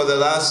held for the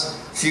last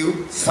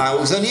few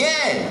thousand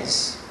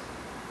years.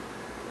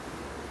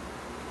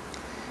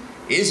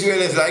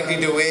 Israel is likely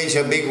to wage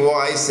a big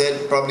war, I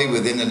said, probably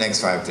within the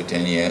next 5 to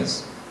 10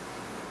 years.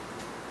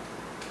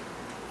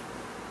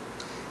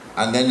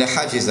 And then the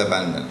Hajj is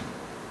abandoned.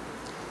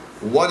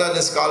 What are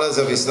the scholars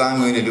of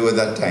Islam going to do at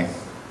that time?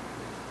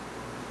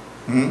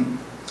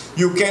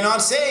 You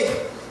cannot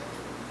say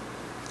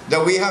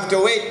that we have to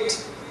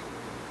wait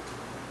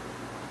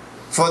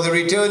for the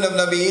return of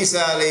Nabi Isa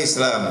alayhi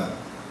salam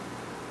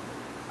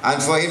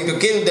and for him to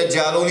kill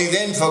Dajjal, only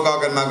then for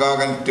Gog and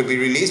Magog to be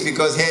released,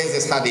 because here's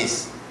this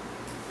hadith.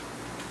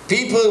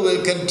 People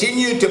will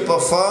continue to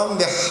perform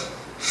the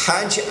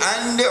Hajj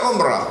and the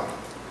Umrah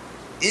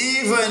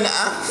even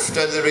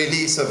after the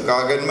release of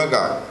Gog and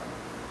Magog.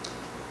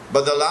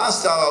 But the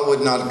last hour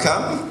would not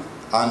come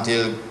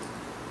until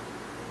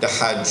the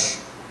Hajj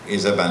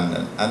is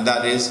abandoned. And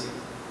that is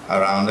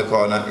around the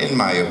corner, in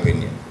my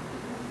opinion.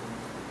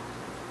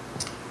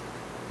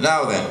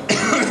 Now then,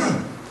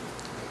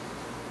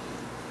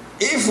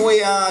 if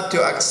we are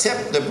to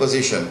accept the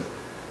position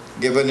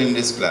given in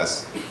this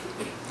class,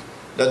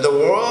 that the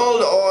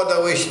world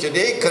order which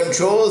today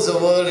controls the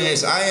world in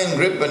its iron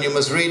grip, and you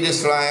must read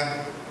this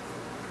flyer.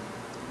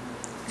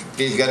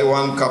 Please get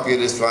one copy of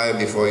this flyer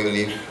before you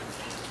leave.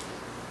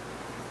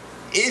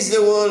 Is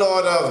the world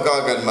order of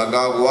Gog and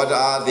Magog? What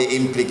are the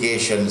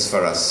implications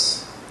for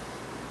us?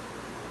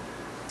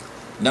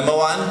 Number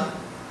one,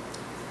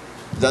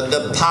 that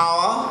the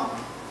power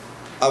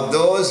of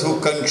those who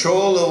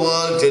control the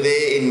world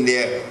today in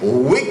their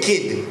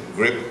wicked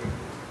grip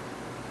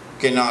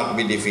cannot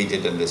be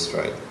defeated and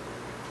destroyed.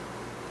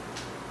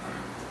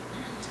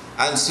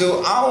 And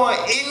so our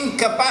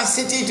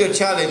incapacity to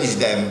challenge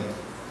them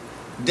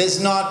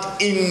does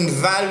not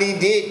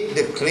invalidate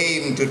the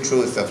claim to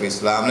truth of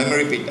Islam. Let me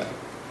repeat that.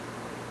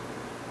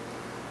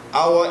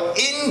 Our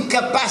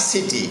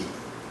incapacity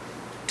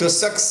to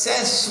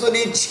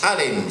successfully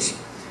challenge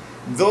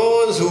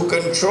those who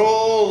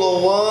control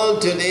the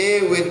world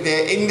today with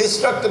their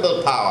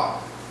indestructible power,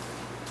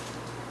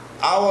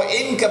 our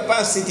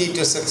incapacity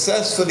to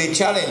successfully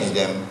challenge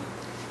them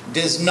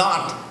does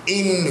not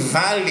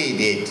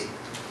invalidate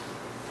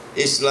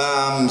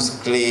Islam's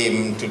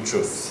claim to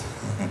truth.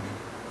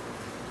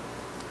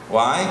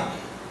 Why?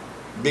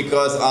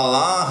 Because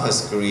Allah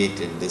has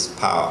created this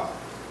power.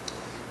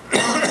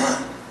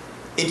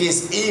 It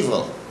is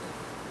evil.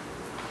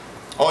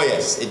 Oh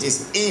yes, it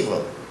is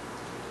evil.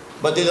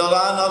 But did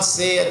Allah not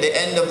say at the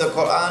end of the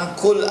Quran,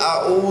 Kul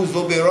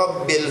a'udhu bi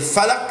rabbil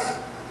falak?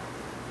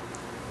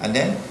 And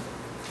then,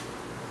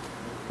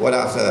 what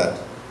after that?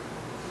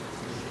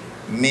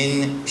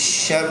 Min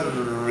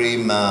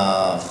sharri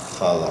ma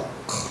khalaq.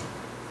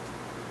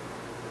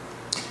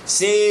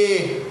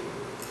 Say,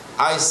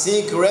 I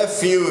seek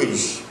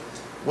refuge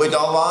with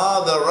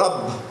Allah, the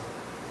Rabb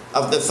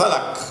of the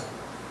falak,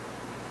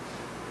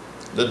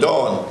 the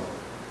dawn,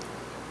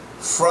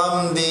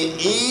 from the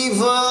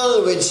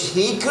evil which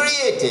He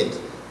created.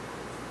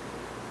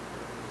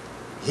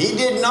 He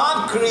did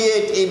not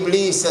create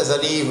Iblis as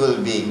an evil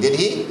being, did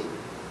He?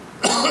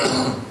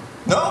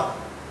 No.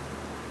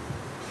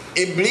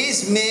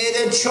 Iblis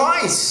made a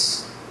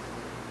choice.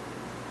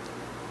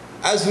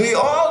 As we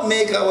all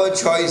make our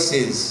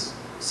choices,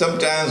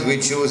 sometimes we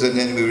choose and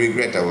then we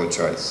regret our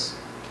choice.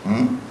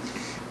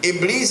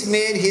 Iblis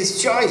made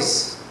his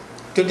choice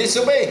to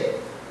disobey.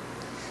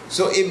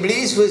 So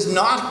Iblis was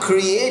not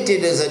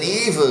created as an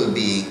evil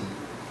being.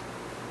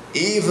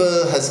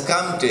 Evil has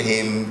come to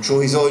him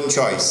through his own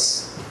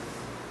choice.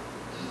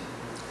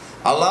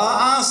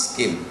 Allah asked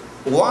him,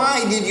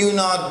 why did you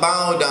not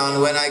bow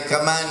down when I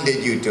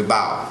commanded you to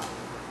bow?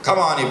 Come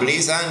on,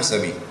 Iblis, answer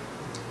me.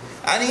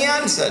 And he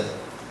answered.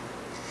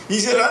 He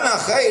said, Ana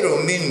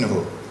khayru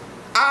minhu.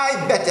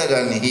 I better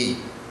than he.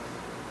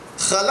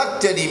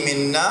 Khalaqtani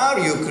min nar,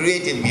 you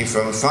created me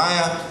from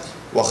fire.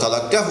 Wa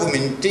khalaqtahu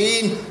min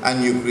teen,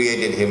 and you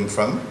created him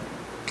from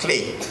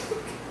clay.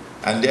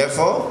 And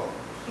therefore,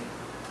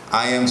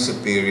 I am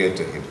superior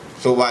to him.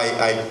 So why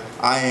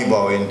I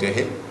bow into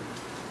him?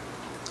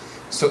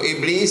 So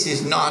Iblis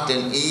is not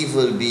an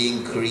evil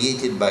being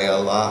created by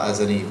Allah as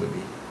an evil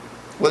being.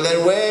 Well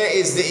then, where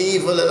is the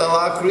evil that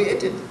Allah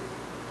created?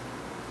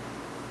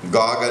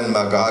 Gog and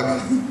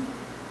Magog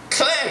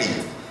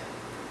clearly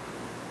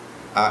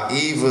are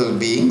evil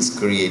beings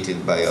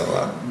created by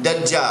Allah.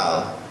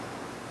 Dajjal,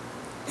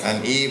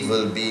 an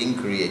evil being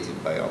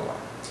created by Allah.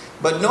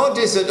 But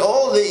notice that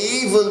all the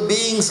evil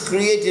beings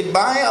created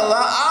by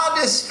Allah are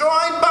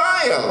destroyed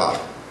by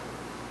Allah.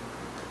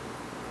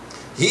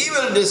 He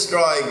will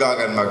destroy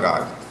Gog and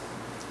Magog.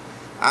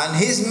 And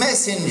His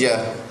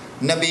messenger,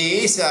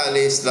 Nabi Isa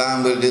alayhi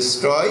salam, will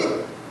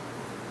destroy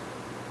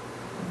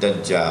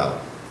Dajjal.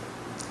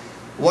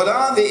 What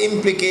are the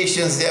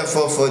implications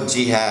therefore for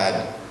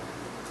jihad?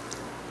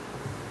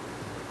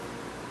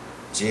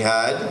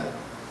 Jihad,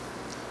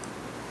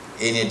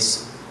 in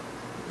its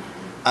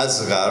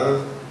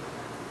asghar,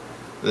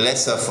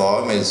 lesser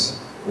form, is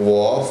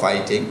war,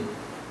 fighting,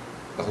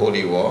 the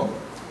holy war.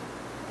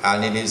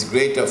 And in its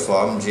greater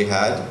form,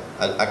 jihad,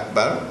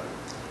 al-akbar,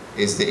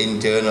 is the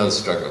internal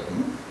struggle.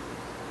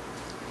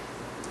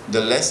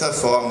 The lesser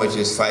form, which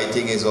is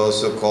fighting, is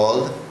also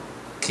called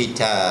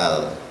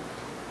qital.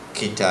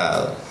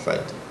 Qital,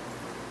 fighting.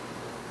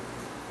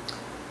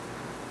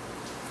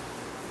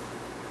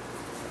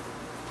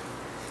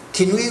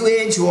 Can we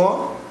wage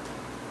war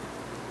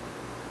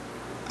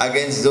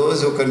against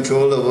those who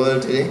control the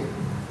world today?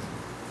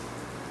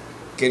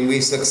 Can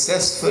we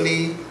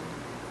successfully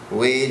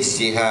wage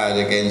jihad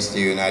against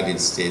the United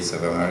States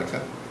of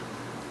America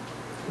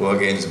or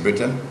against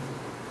Britain?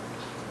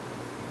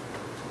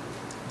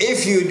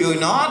 If you do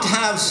not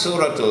have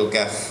Surah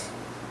Kahf,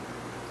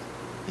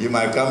 you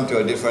might come to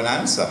a different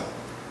answer.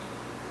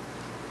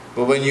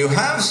 But when you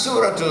have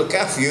Surah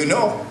Kahf, you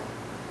know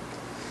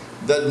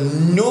that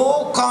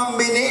no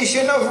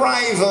combination of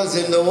rivals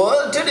in the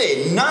world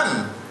today,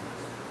 none,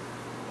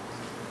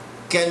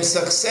 can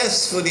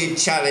successfully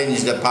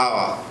challenge the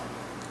power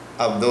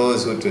of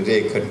those who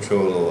today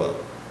control the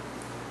world.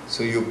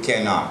 So you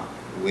cannot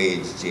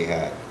wage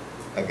jihad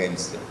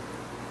against them.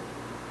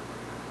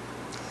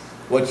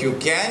 What you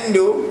can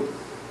do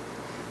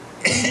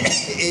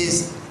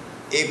is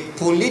a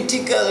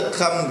political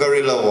come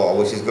guerrilla war,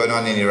 which is going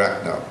on in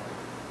Iraq now.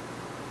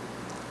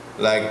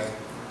 Like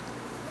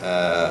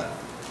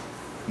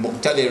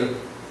Muqtadir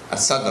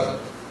al-Sadr,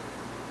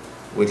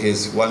 with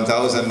his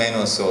 1,000 men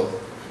or so,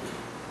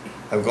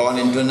 have gone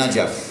into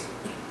Najaf.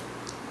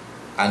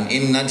 And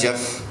in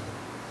Najaf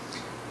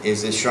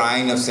is the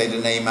shrine of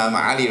Sayyidina Imam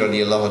Ali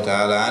radiallahu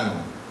ta'ala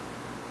anhu.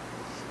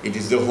 It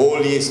is the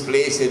holiest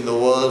place in the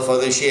world for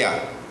the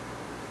Shia.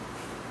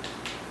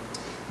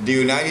 The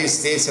United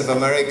States of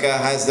America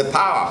has the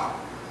power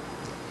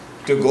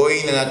to go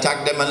in and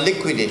attack them and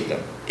liquidate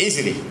them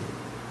easily.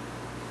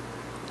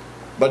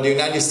 But the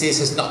United States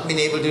has not been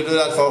able to do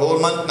that for a whole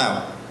month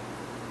now.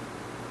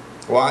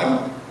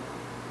 Why?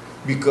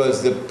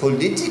 Because the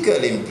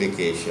political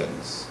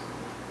implications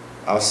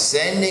of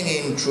sending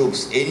in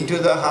troops into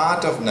the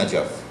heart of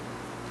Najaf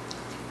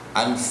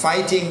and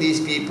fighting these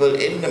people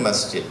in the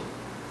masjid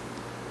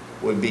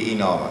would be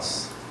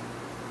enormous,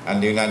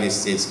 and the United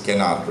States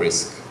cannot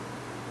risk.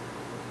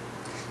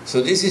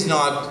 So this is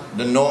not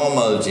the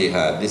normal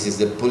jihad, this is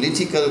the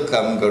political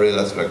come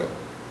guerrilla struggle.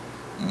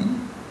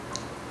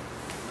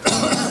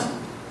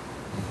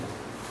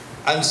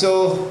 And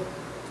so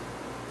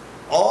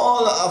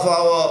all of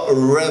our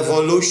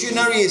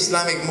revolutionary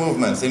Islamic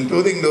movements,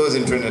 including those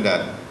in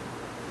Trinidad,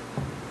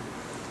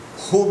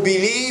 who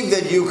believe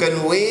that you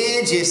can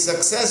wage a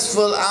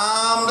successful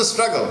armed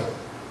struggle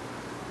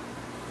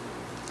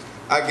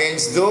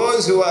against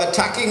those who are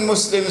attacking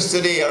Muslims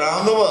today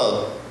around the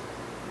world,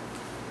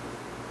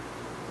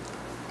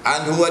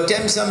 and who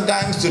attempt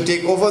sometimes to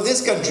take over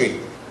this country,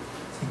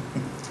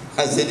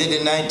 as they did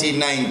in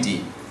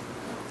 1990,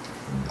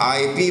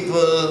 are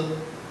people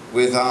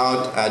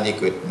without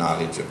adequate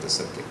knowledge of the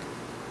subject.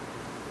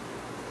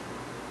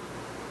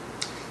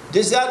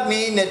 Does that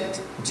mean that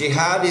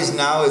jihad is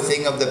now a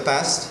thing of the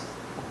past?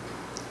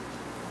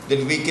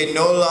 That we can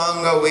no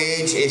longer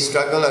wage a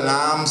struggle, an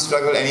armed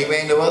struggle anywhere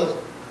in the world?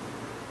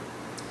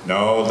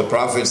 No, the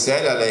Prophet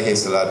said, alayhi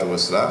salatu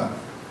wasalam,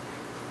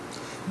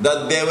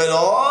 that there will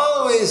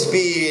always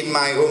be in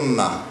my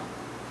ummah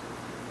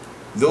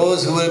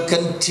those who will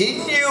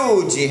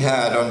continue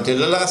jihad until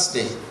the last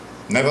day,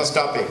 never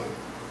stopping.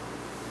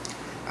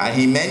 And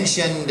he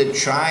mentioned the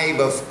tribe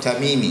of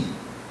Tamimi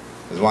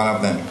as one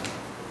of them.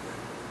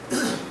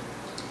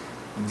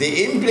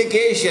 The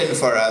implication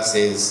for us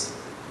is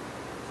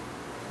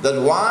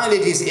that while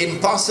it is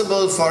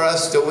impossible for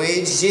us to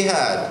wage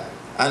jihad,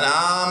 an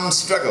armed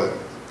struggle,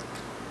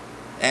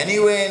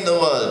 anywhere in the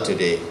world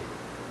today,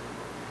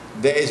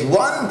 there is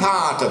one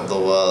part of the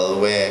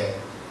world where,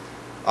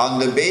 on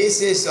the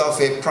basis of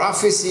a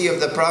prophecy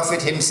of the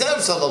Prophet himself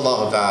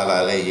sallallahu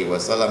ta'ala alayhi wa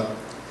sallam,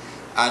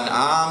 an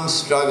armed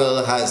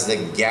struggle has the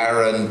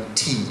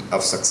guarantee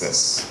of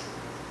success.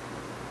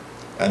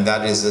 And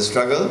that is the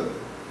struggle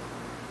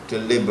to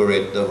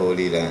liberate the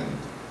Holy Land.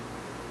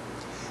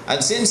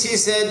 And since he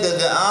said that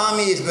the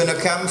army is going to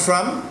come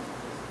from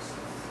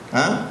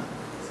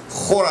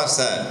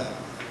Khorasan,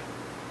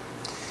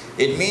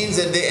 it means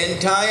that the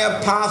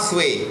entire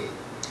pathway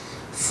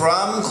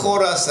from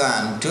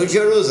Khorasan to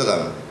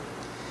Jerusalem,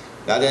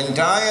 that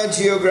entire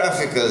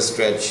geographical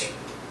stretch,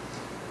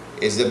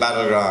 is the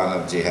battleground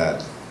of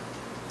jihad.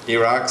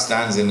 Iraq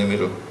stands in the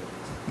middle.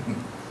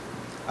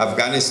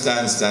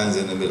 Afghanistan stands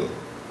in the middle.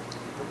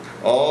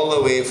 All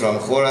the way from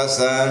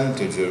Khorasan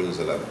to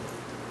Jerusalem.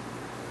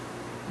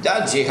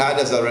 That jihad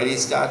has already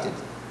started.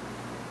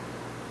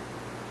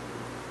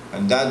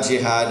 And that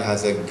jihad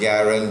has a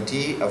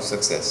guarantee of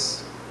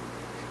success.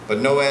 But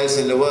nowhere else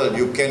in the world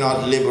you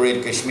cannot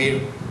liberate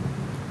Kashmir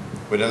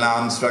with an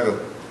armed struggle.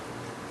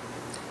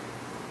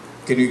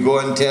 Can you go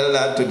and tell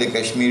that to the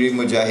Kashmiri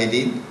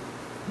Mujahideen?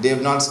 They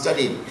have not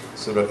studied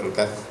Surah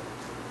Al-Kahf.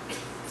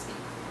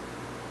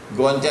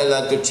 Go and tell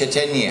that to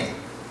Chechnya.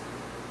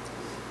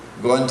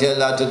 Go and tell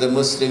that to the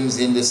Muslims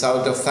in the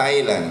south of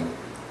Thailand,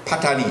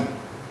 Patani.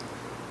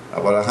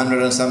 About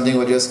 100 and something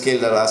were just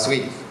killed last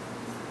week.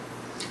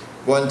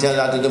 Go and tell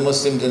that to the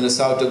Muslims in the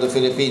south of the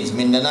Philippines,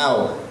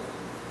 Mindanao.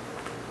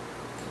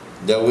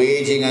 They're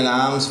waging an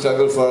armed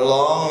struggle for a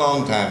long,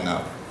 long time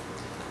now.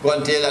 Go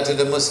and tell that to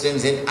the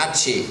Muslims in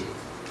Aceh,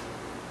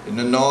 in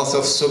the north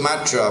of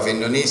Sumatra of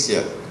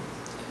Indonesia.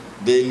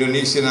 The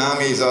Indonesian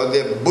army is out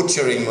there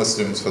butchering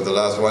Muslims for the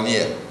last 1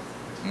 year.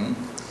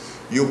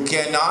 You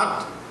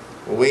cannot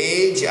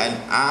wage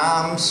an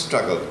armed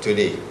struggle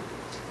today,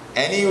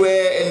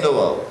 anywhere in the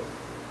world,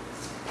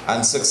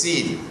 and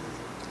succeed,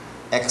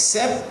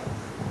 except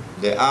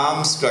the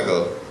armed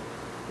struggle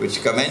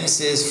which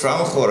commences from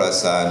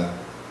Khorasan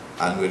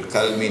and will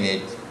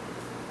culminate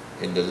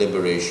in the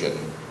liberation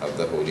of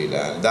the Holy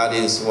Land. That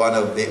is one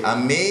of the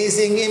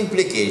amazing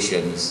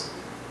implications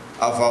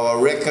of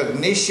our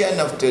recognition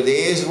of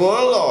today's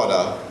world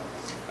order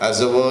as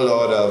the world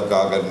order of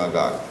Gog and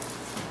Magog.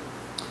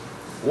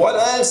 What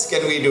else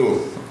can we do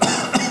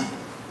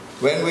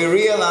when we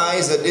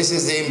realize that this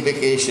is the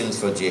implications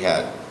for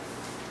jihad?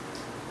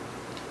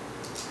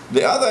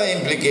 The other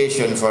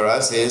implication for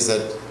us is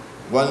that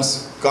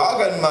once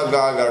Gog and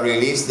Magog are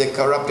released, they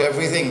corrupt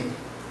everything,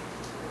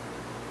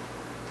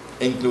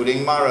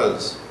 including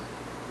morals.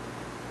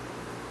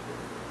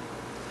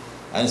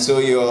 And so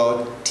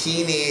your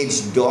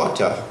teenage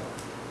daughter,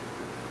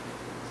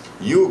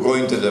 you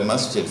going to the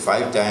masjid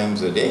 5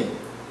 times a day,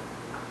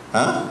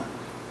 huh?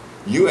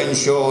 You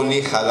ensure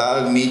only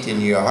halal meat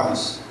in your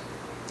house.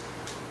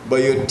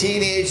 But your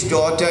teenage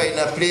daughter in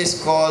a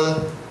place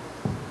called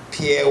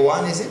Pier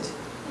 1, is it?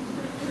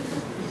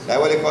 Is that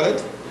what they call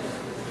it?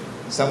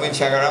 Somewhere in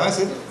Chagarama, is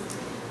it?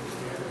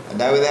 And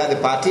that where they have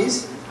the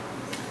parties?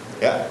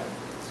 Yeah.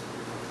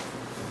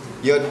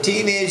 Your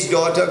teenage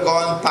daughter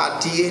gone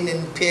partying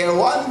in Pier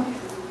 1?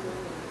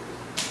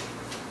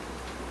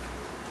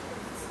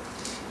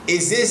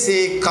 Is this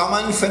a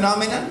common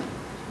phenomenon?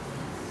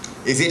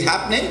 Is it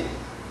happening?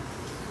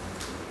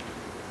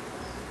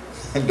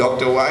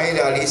 Dr.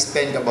 Wahid Ali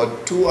spent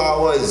about 2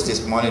 hours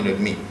this morning with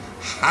me,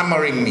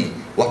 hammering me.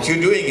 What you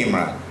doing,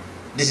 Imran?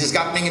 This is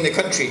happening in the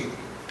country.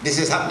 This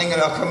is happening in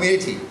our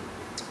community.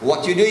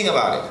 What you doing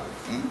about it?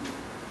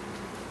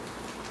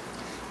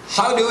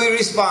 How do we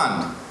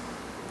respond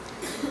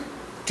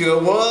to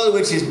a world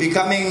which is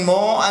becoming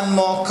more and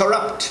more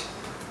corrupt,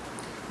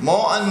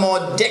 more and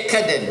more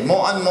decadent,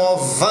 more and more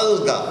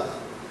vulgar?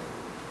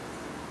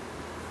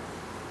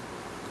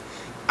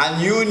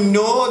 And you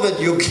know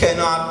that you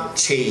cannot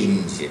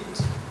change it.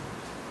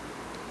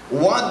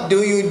 What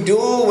do you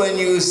do when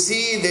you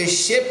see the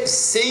ship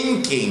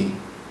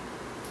sinking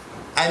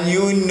and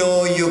you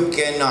know you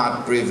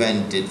cannot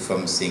prevent it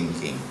from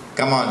sinking?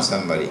 Come on,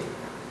 somebody.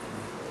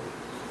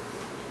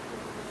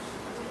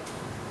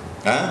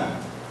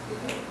 Huh?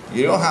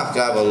 You don't have to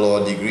have a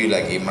law degree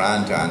like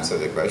Imran to answer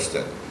the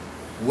question.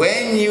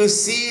 When you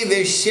see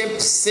the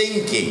ship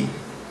sinking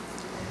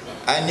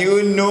and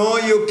you know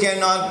you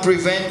cannot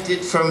prevent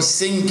it from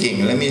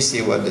sinking, let me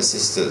see what the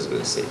sisters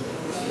will say.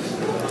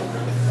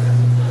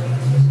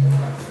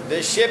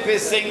 The ship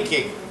is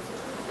sinking.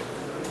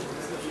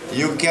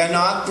 You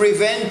cannot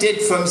prevent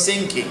it from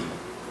sinking.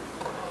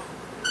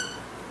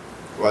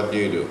 What do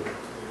you do?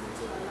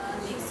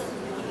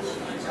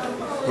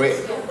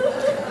 Pray.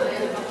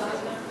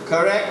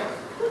 Correct?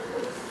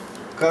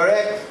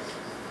 Correct?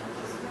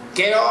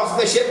 Get off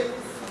the ship.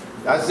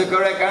 That's the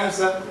correct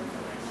answer.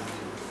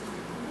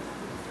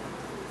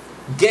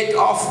 Get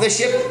off the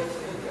ship.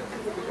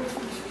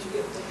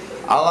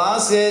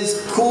 Allah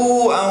says,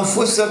 Ku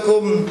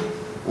anfusakum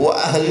wa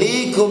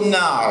ahlikum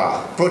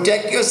nara.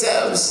 Protect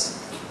yourselves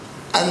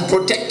and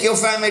protect your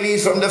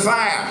families from the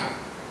fire.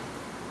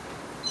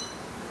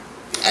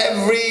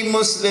 Every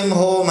Muslim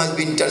home has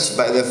been touched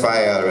by the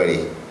fire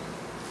already.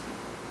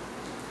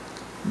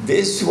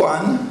 This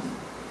one,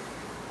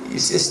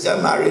 his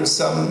sister married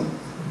some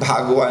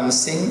Bhagwan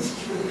Singh.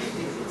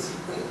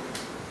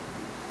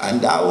 And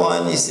that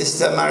one, his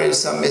sister married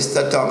some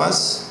Mr.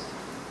 Thomas.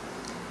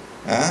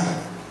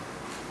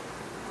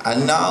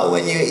 And now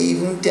when you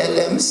even tell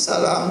them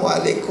Salam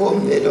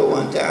Walaikum, they don't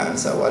want to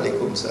answer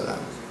Walaikum Salam.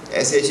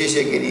 S.H. is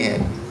shaking your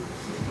head.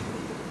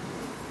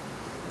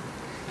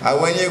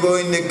 And when you go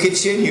in the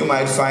kitchen, you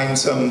might find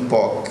some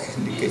pork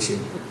in the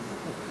kitchen.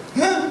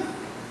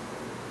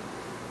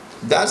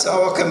 That's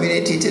our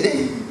community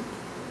today.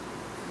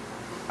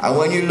 And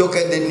when you look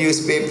at the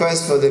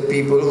newspapers for the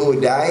people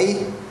who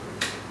die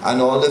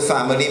and all the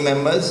family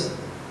members,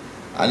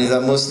 and it's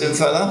a Muslim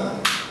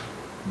fella,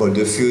 but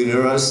the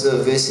funeral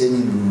service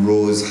in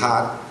Rose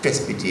Heart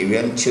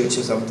Presbyterian Church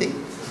or something.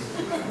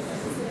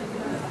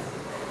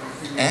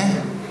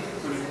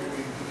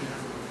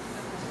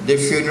 The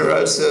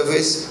funeral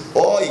service,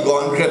 or you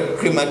go on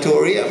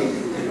crematorium.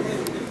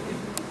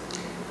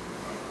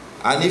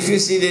 And if you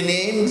see the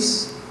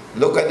names,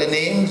 look at the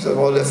names of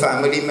all the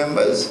family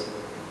members,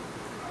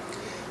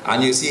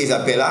 and you see it's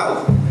a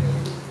pilau.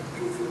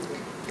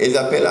 It's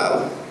a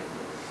pilau.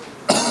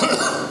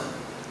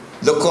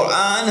 The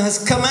Quran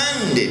has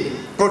commanded,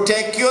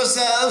 protect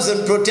yourselves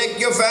and protect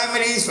your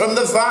families from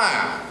the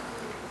fire.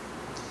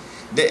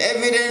 The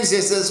evidence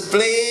is as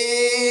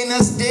plain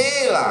as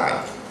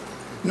daylight,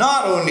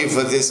 not only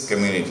for this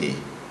community,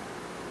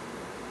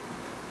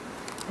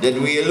 that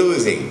we are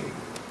losing.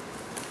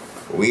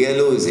 We are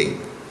losing.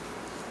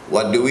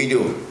 What do we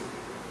do?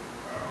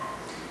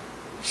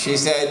 She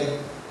said,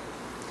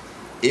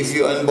 if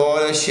you're on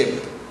board a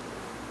ship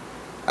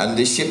and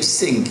the ship's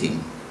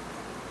sinking,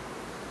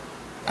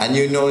 and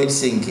you know it's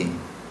sinking,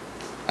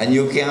 and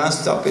you can't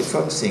stop it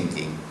from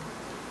sinking,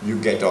 you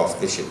get off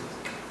the ship.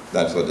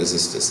 That's what the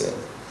sister said.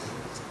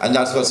 And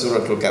that's what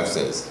Surah Kahf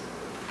says.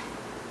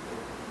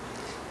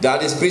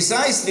 That is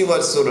precisely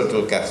what Surah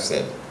Al-Kahf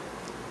said.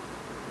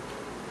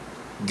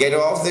 Get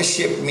off the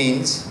ship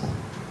means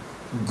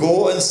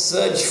go and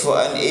search for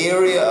an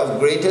area of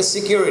greater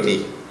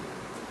security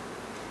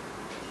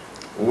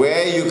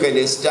where you can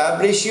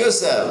establish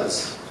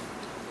yourselves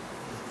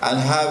and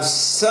have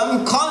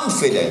some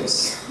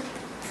confidence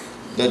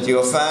that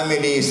your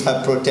families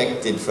are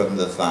protected from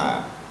the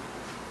fire.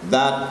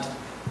 That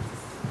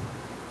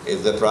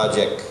is the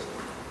project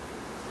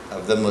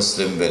of the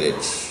Muslim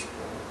village.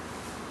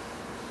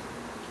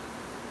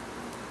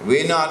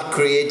 We're not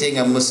creating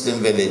a Muslim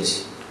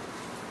village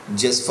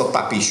just for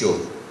puppy show.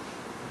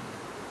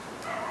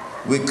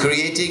 We're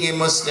creating a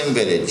Muslim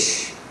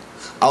village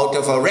out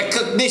of a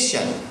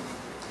recognition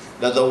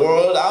that the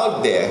world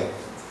out there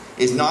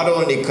is not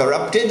only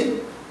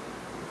corrupted,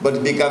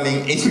 but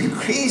becoming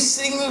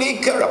increasingly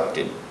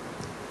corrupted.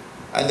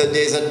 And that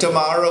there's a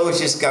tomorrow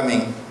which is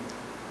coming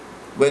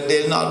when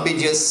they'll not be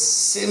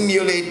just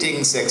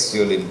simulating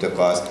sexual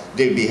intercourse,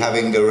 they'll be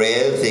having the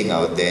real thing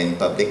out there in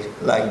public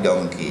like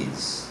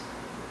donkeys.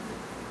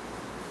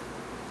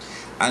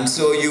 And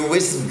so you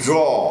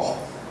withdraw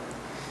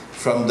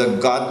from the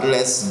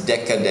godless,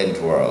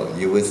 decadent world.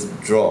 You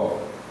withdraw.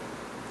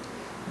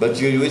 But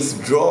you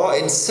withdraw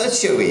in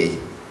such a way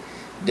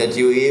that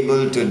you're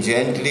able to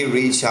gently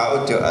reach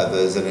out to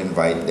others and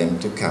invite them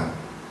to come.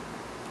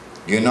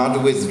 You're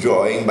not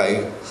withdrawing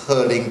by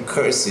hurling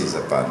curses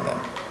upon them.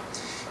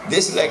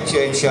 This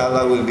lecture,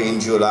 inshallah, will be in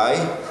July,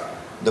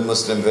 the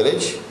Muslim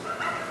village.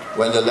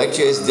 When the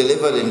lecture is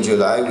delivered in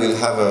July, we'll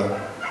have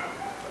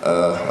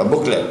a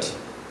booklet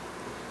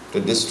to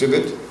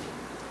distribute.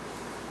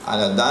 And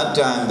at that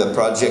time, the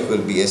project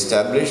will be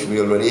established.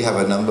 We already have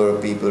a number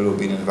of people who've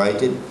been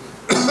invited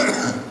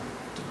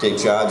to take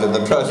charge of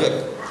the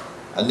project.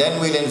 And then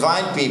we'll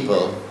invite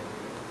people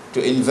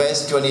to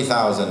invest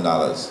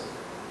 $20,000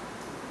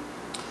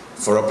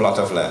 for a plot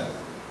of land.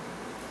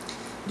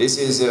 This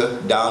is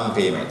a down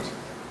payment.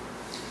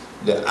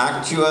 The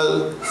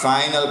actual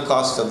final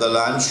cost of the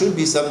land should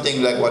be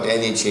something like what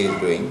NHA is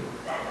doing,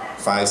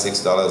 $5,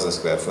 $6 a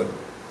square foot.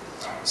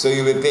 So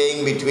you'll be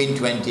paying between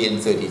 $20,000 and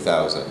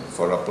 $30,000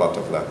 for a plot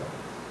of land.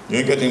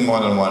 You're getting more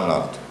than one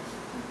lot.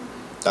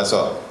 That's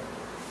all.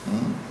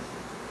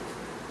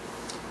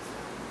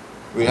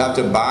 We'll have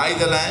to buy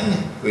the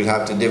land, we'll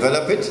have to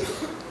develop it,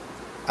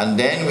 and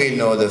then we'll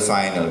know the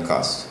final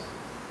cost.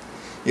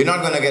 You're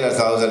not going to get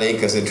 1,000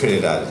 acres in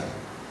Trinidad.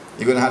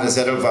 You're going to have to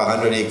settle for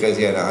 100 acres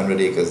here and 100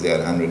 acres there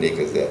and 100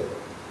 acres there.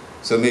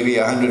 So maybe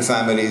 100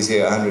 families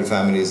here, 100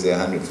 families there,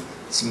 100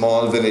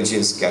 small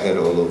villages scattered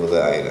all over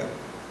the island.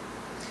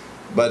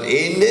 But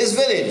in this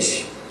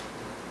village,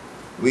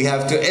 we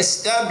have to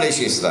establish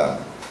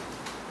Islam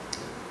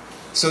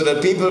so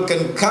that people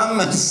can come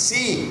and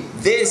see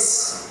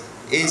this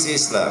is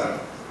Islam.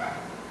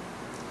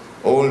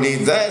 Only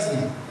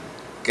then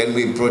can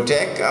we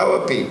protect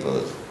our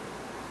people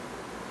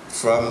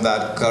from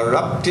that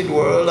corrupted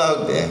world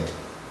out there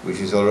which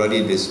is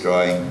already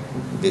destroying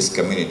this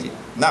community.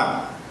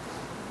 Now,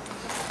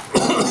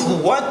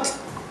 what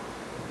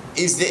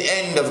is the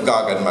end of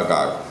Gog and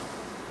Magog?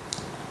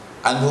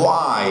 And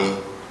why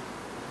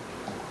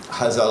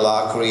has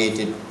Allah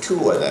created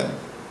two of them,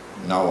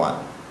 not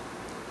one?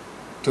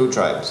 Two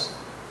tribes.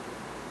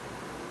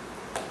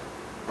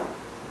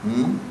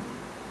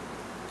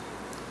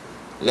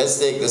 Let's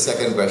take the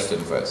second question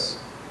first.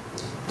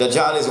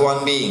 Dajjal is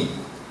one being.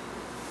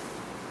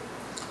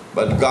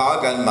 But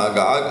Gog and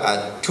Magog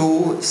are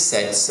two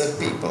sets of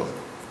people.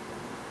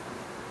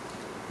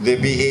 They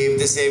behave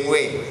the same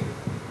way.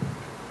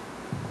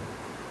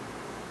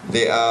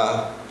 They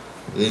are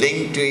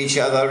linked to each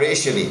other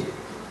racially.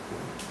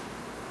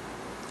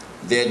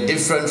 They are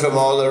different from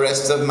all the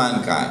rest of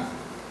mankind.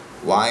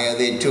 Why are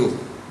they two?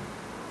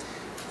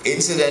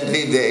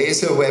 Incidentally, there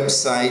is a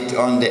website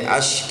on the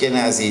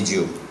Ashkenazi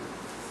Jew.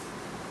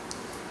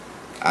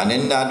 And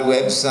in that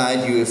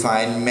website you will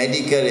find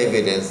medical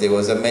evidence. There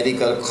was a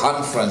medical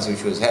conference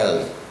which was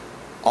held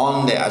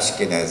on the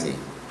Ashkenazi.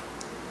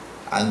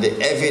 And the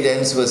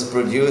evidence was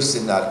produced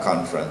in that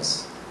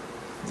conference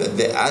that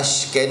the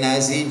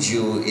Ashkenazi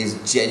Jew is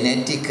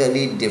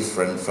genetically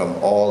different from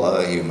all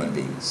other human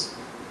beings.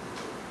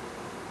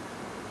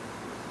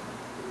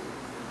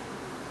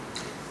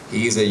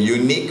 He is a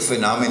unique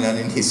phenomenon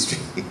in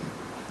history,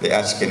 the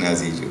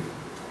Ashkenazi Jew.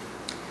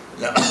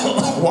 Now,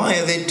 why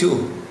are they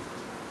two?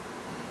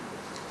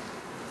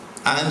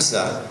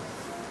 Answer: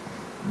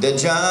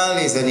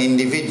 Dajjal is an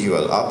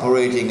individual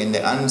operating in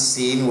the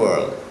unseen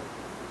world.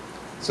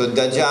 So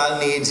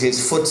Dajjal needs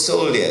his foot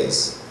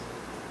soldiers.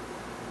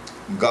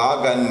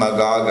 Gog and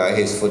Magog are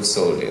his foot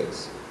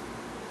soldiers.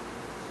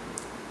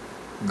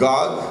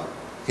 Gog,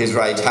 his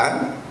right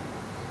hand,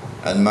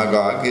 and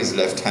Magog, his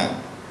left hand.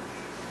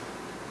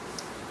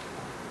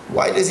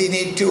 Why does he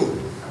need two?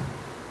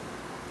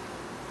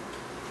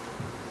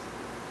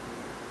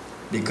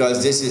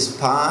 Because this is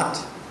part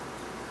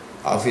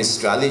of his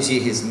strategy,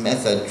 his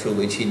method through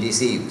which he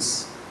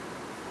deceives.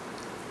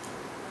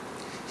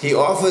 He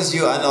offers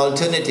you an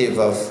alternative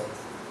of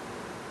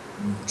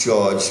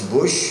George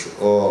Bush,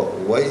 or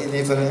what is his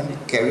name for him?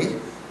 Kerry?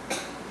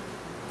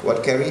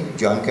 What Kerry?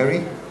 John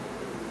Kerry?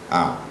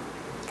 Ah.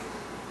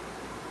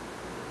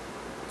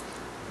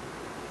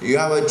 You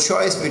have a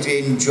choice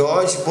between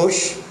George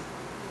Bush,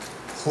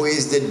 who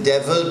is the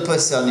devil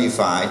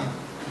personified,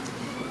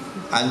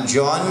 and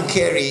John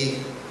Kerry,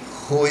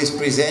 who is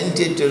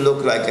presented to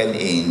look like an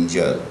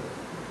angel.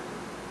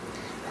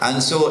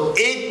 And so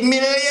 8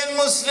 million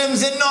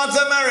Muslims in North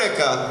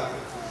America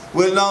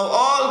will now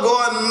all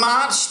go and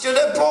march to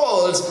the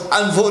polls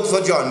and vote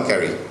for John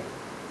Kerry,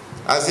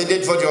 as they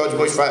did for George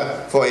Bush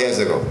 4 years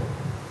ago.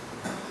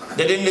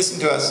 They didn't listen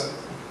to us.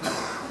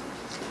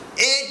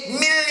 8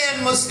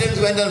 million Muslims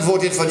went and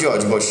voted for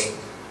George Bush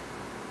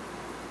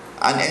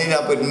and ended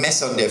up with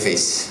mess on their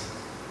face.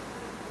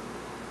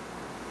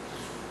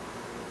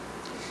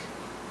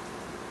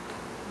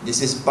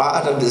 This is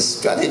part of the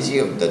strategy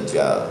of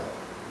Dajjal,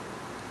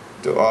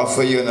 to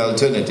offer you an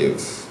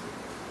alternative.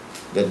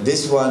 That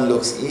this one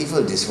looks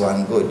evil, this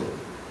one good.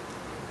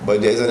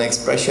 But there's an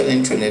expression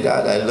in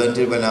Trinidad, I learned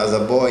it when I was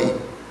a boy.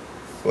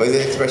 What is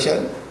the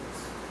expression?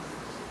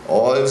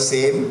 All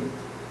same.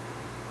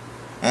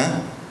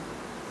 Huh?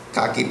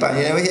 Khaki pants,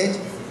 you never hear it?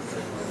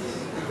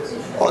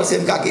 All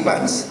same khaki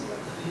pants.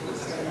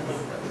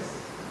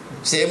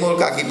 Same old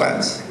khaki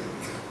pants.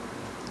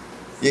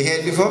 You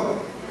heard it before?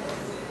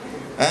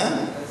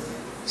 Huh?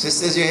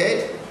 Sisters, you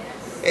heard?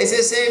 It's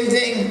the same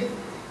thing.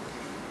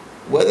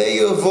 Whether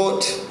you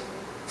vote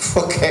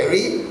for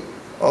Kerry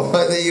or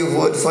whether you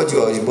vote for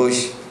George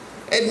Bush,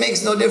 it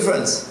makes no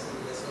difference.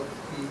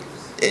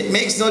 It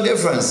makes no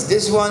difference.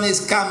 This one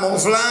is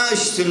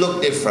camouflaged to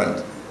look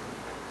different.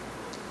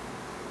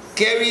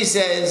 Kerry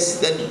says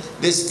that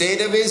the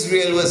state of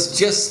Israel was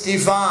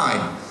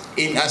justified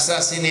in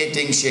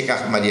assassinating Sheikh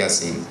Ahmad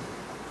Yassin.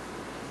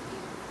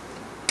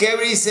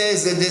 Kerry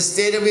says that the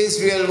state of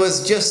Israel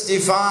was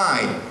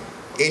justified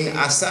in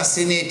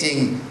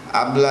assassinating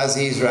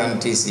Abdulaziz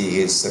Rantisi,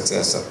 his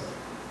successor.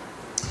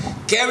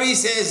 Kerry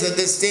says that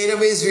the state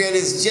of Israel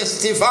is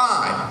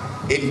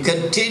justified in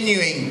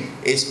continuing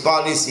its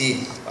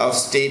policy of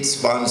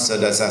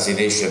state-sponsored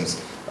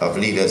assassinations of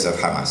leaders of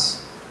Hamas.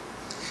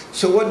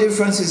 So what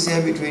difference is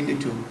there between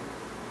the two?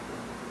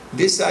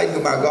 This side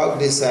Magog,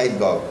 this side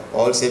Gog,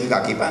 all same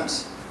khaki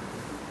pants.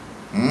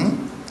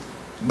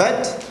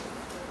 But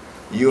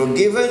you're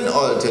given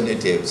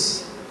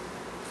alternatives.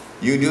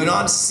 You do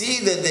not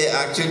see that they're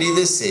actually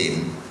the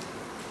same.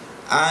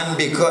 And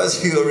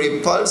because you're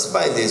repulsed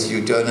by this,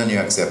 you turn and you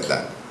accept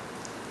that.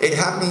 It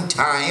happened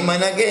time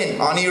and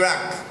again on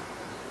Iraq.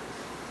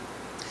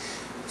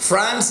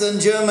 France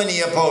and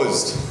Germany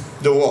opposed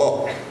the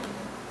war.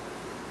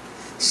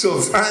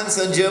 So France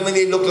and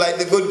Germany looked like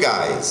the good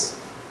guys,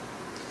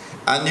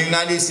 and the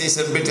United States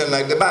and Britain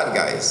like the bad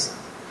guys.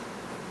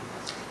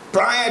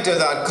 Prior to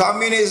that,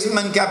 communism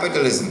and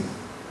capitalism.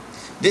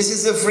 This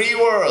is a free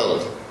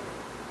world,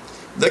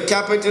 the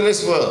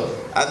capitalist world,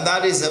 and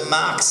that is a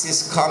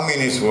Marxist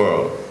communist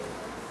world.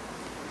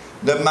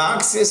 The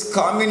Marxist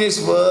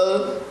communist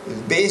world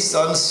is based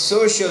on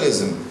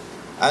socialism,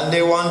 and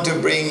they want to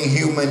bring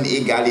human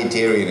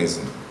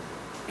egalitarianism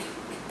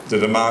to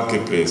the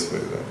marketplace, for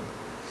example.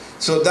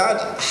 So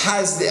that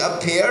has the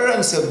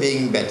appearance of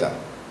being better.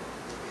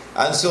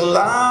 And so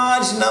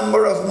large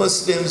number of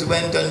Muslims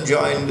went and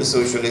joined the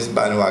socialist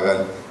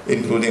bandwagon,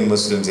 including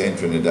Muslims in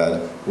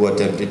Trinidad who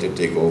attempted to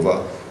take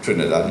over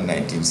Trinidad in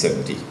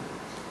 1970.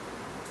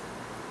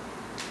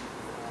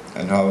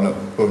 And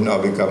who have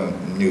now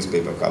become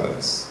newspaper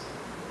columnists.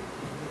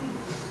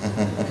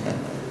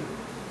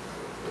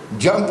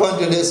 Jump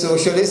onto the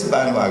socialist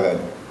bandwagon,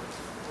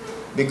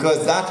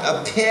 because that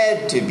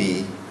appeared to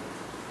be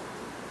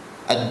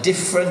a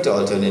different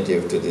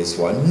alternative to this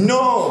one.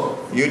 No,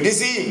 you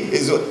deceive.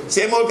 It's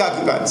same old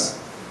khaki pants.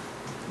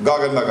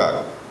 Gog and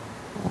Magog.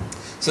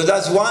 So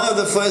that's one of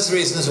the first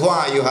reasons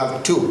why you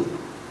have two,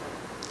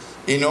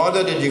 in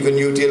order that you can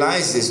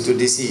utilize this to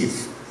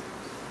deceive.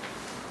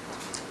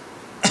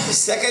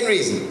 Second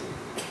reason,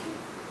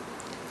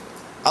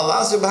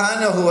 Allah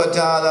subhanahu wa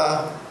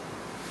ta'ala,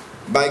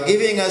 by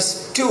giving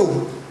us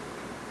two,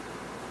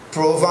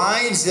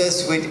 provides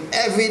us with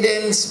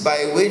evidence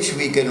by which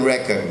we can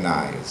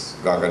recognize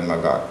Gog and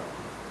Magog.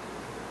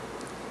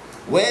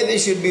 Where there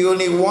should be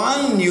only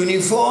one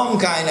uniform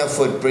kind of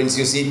footprints,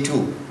 you see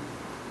two.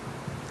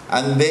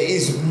 And there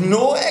is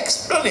no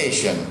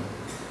explanation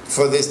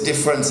for this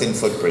difference in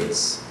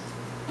footprints.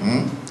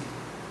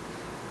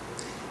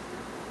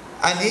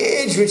 An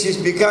age which is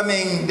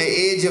becoming the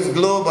age of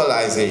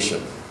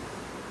globalization.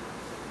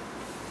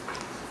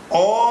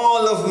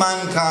 All of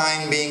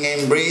mankind being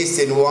embraced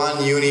in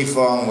one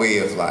uniform way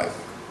of life.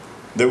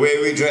 The way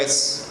we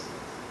dress.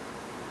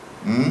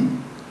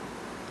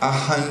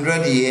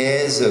 100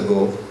 years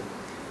ago,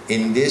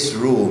 in this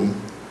room,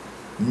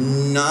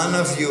 none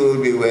of you will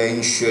be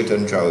wearing shirt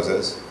and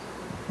trousers.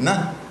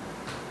 None.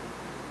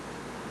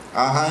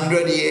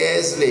 100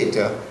 years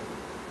later,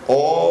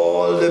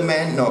 all the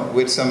men, no,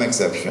 with some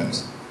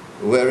exceptions,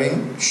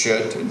 wearing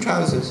shirt and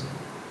trousers.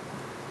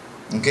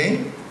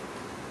 Okay?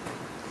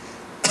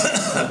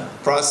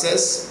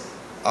 Process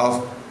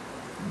of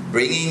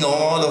bringing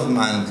all of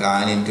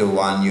mankind into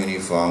one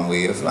uniform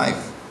way of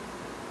life.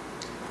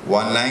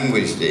 One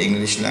language, the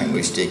English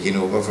language, taking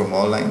over from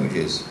all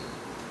languages.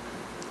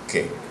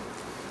 Okay.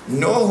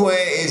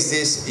 Nowhere is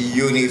this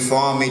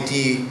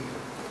uniformity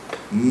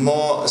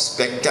more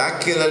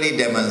spectacularly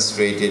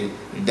demonstrated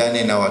than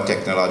in our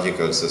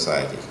technological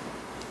society.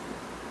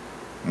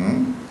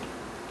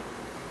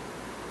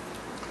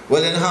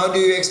 Well, then how do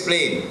you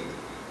explain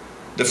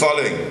the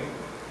following?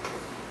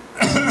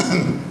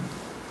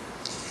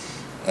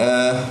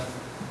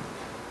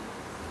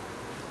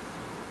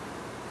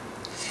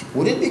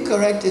 Would it be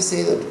correct to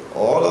say that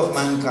all of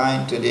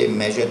mankind today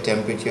measure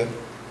temperature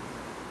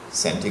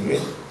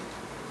centigrade?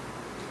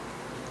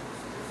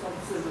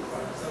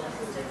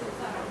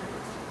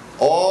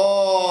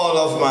 All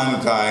of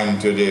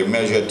mankind today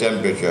measure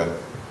temperature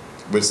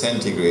with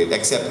centigrade,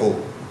 except who?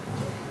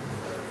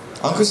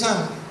 Uncle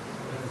Sam.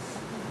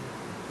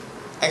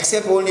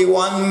 Except only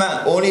one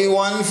man, only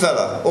one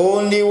fella,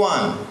 only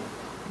one.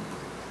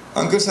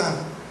 Uncle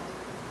Sam.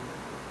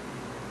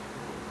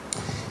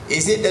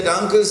 Is it that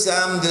Uncle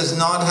Sam does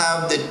not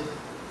have the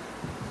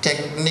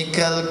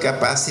technical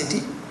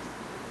capacity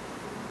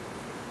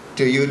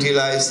to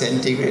utilize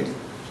centigrade?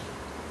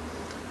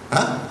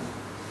 Huh?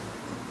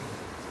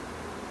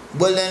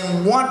 Well,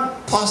 then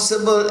what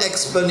possible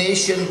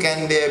explanation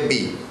can there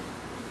be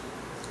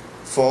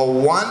for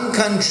one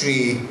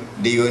country,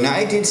 the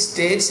United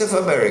States of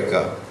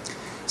America,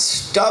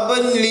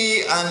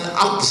 stubbornly and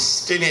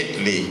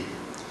obstinately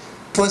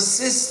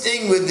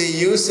persisting with the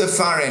use of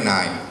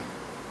Fahrenheit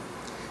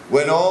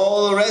when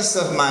all the rest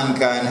of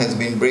mankind has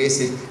been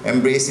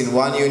embracing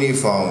one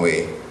uniform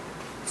way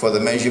for the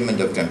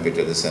measurement of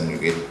temperature, the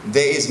centigrade?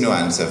 There is no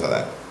answer for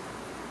that.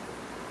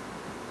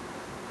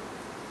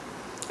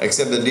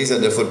 Except that these are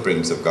the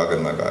footprints of Gog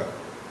and Magog.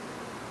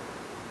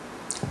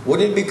 Would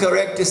it be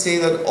correct to say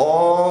that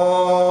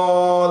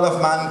all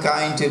of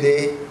mankind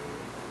today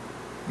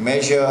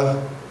measure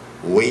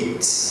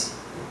weights,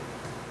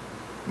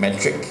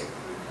 metric,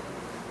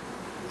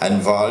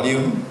 and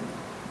volume,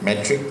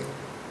 metric?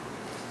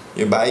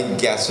 You buy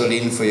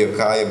gasoline for your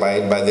car, you buy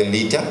it by the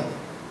liter.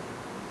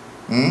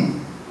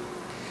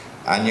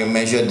 And you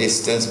measure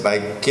distance by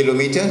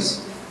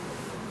kilometers.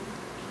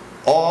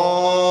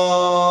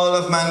 All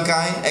of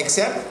mankind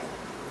except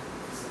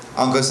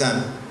Uncle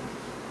Sam.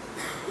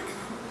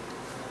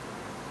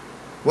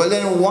 Well,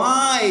 then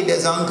why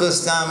does Uncle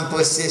Sam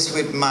persist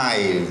with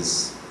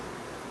miles?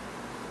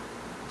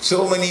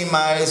 So many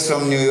miles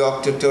from New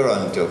York to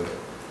Toronto.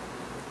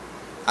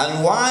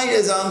 And why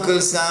does Uncle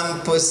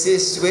Sam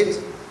persist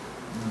with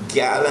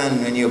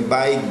gallon? When you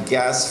buy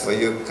gas for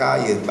your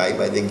car, you buy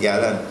by the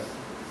gallon.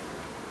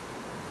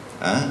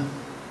 Huh?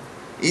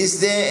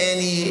 Is there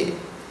any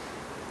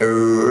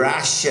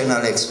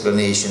rational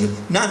explanation?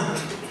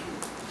 None.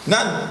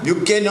 None.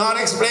 You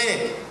cannot explain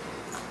it.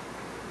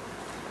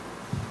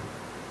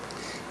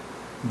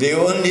 The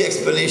only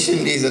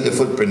explanation, these are the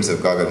footprints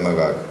of Gog and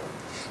Magog.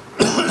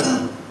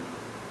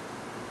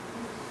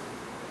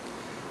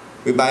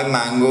 We buy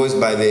mangoes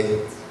by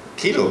the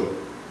kilo,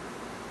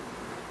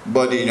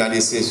 but in the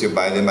United States you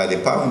buy them by the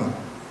pound.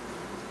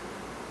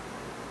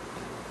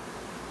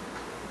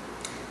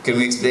 Can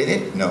we explain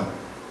it? No.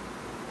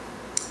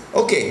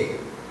 Okay.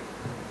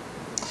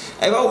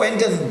 Ever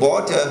went and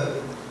bought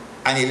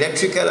an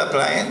electrical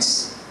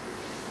appliance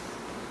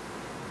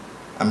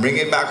and bring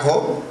it back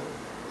home?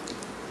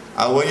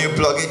 And when you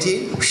plug it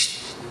in,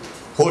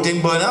 whole thing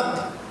burn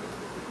up?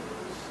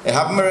 It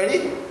happened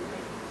already?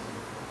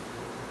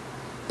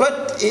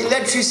 But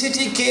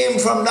electricity came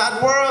from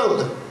that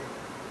world.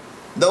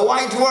 The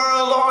White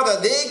World Order,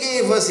 they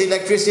gave us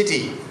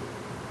electricity.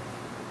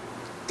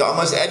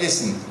 Thomas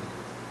Edison.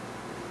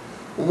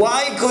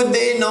 Why could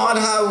they not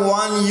have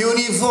one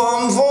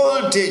uniform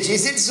voltage?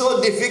 Is it so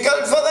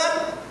difficult for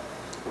them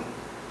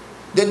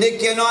that they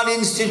cannot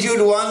institute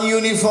one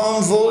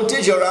uniform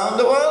voltage around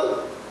the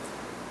world?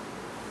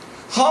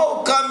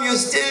 How come you're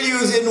still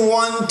using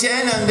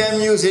 110 and them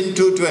using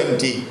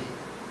 220?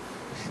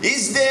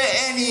 Is there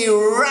any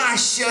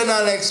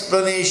rational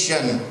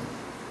explanation?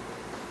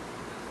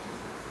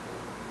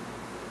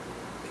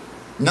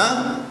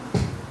 None?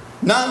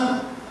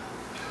 None?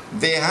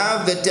 They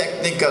have the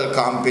technical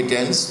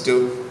competence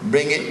to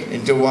bring it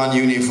into one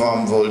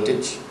uniform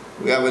voltage.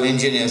 We have an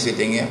engineer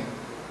sitting here.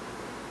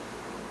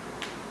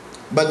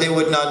 But they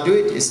would not do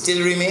it. It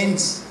still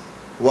remains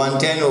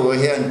 110 over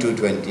here and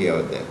 220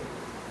 out there.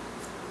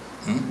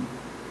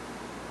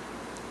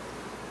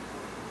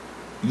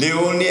 The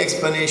only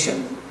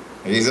explanation,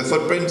 these are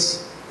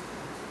footprints,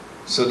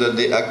 so that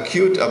the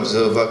acute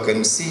observer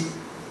can see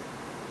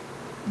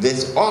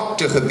this ought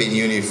to have been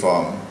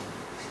uniform.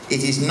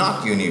 It is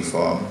not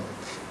uniform.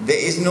 There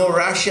is no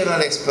rational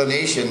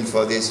explanation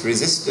for this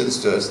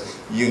resistance to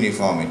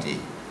uniformity.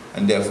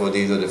 And therefore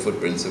these are the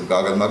footprints of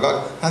Gog and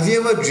Magog. Have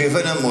you ever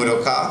driven a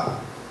motor car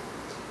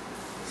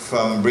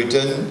from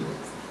Britain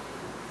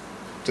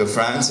to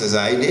France as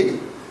I did?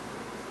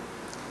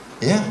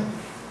 Yeah.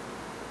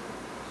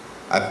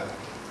 I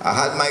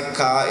had my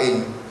car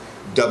in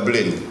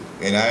Dublin,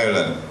 in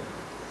Ireland.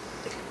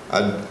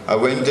 I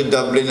went to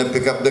Dublin to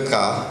pick up the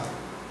car.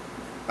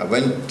 I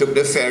took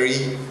the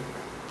ferry,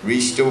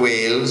 reached to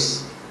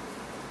Wales,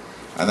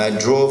 and I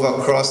drove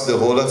across the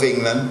whole of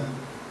England,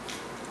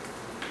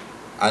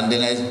 and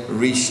then I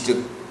reached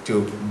to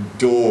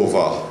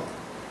Dover.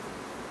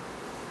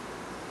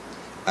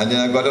 And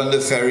then I got on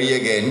the ferry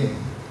again,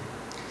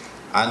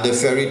 and the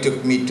ferry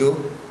took me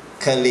to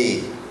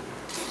Calais,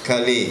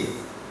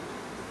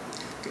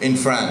 in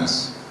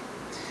France.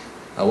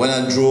 And when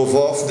I drove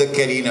off the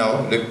Calais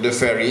now, the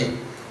ferry,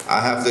 I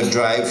have to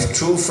drive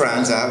through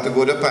France. I have to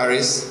go to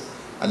Paris,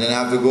 and then I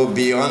have to go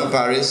beyond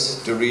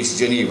Paris to reach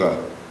Geneva.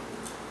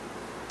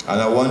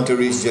 And I want to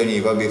reach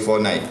Geneva before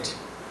night.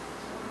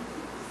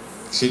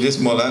 See, this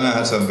Maulana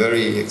had some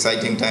very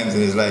exciting times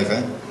in his life,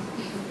 eh?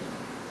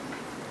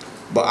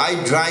 But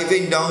I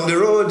driving down the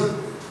road,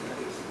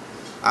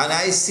 and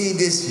I see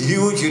this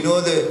huge, you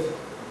know, the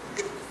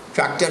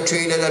tractor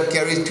trailer that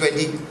carries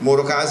 20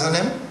 motor cars on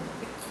them.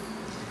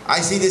 I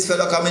see this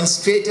fellow coming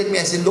straight at me.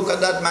 I said, look at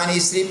that man,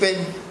 he's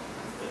sleeping.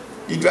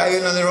 He's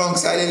driving on the wrong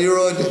side of the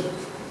road.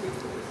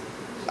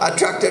 A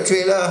tractor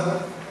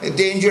trailer,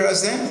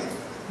 dangerous, eh?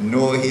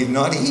 No, he's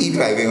not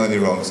driving on the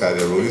wrong side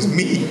of the road, it's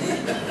me.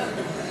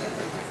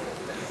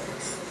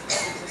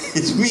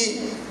 It's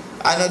me.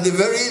 And at the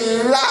very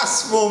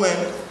last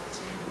moment,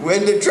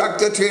 when the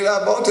tractor trailer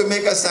about to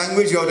make a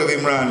sandwich out of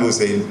Imran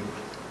Hosein,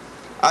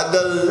 at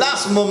the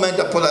last moment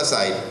I pull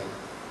aside.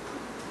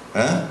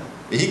 Huh?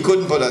 He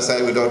couldn't pull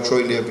aside without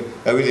throwing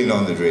everything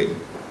down the drain.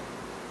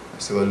 I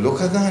said, well,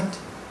 look at that.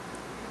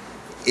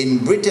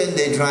 In Britain,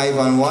 they drive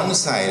on one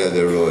side of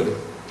the road,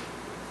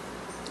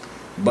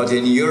 but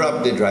in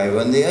Europe, they drive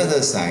on the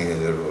other side of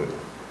the road.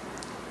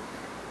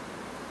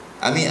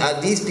 I mean, are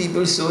these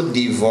people so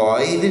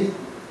devoid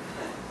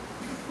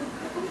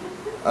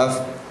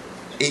of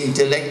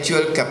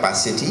intellectual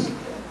capacity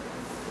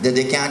that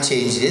they can't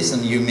change this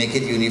and you make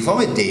it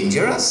uniform? It's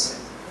dangerous.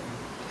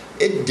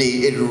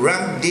 It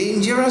ranked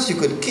dangerous. You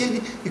could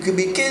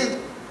be killed.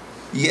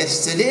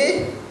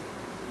 Yesterday,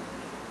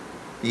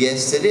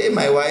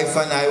 my wife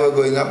and I were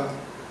going up,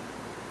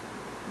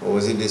 or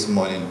was it this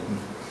morning,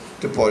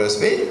 to Port of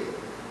Spain.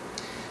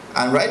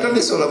 And right on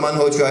the Solomon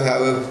Hochua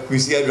Highway, we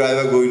see a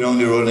driver going down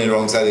the road on the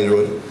wrong side of the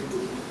road.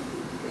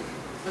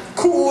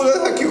 Cool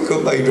as a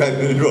cucumber,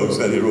 driving on the wrong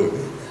side of the road.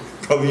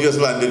 Probably just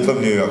landed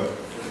from New York.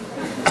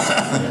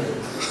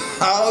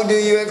 How do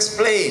you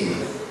explain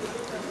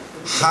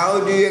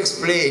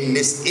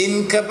this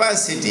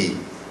incapacity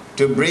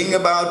to bring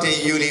about a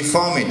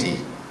uniformity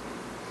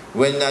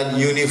when that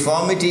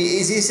uniformity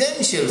is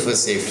essential for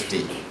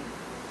safety?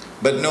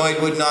 But no, it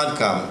would not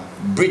come.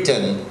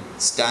 Britain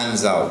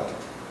stands out.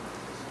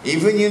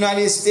 Even the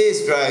United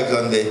States drives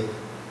on the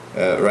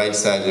right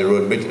side of the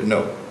road. Britain,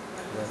 no.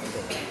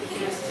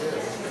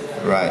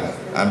 Right,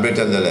 and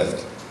Britain on the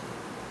left.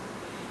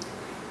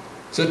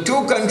 So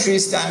two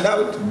countries stand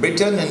out,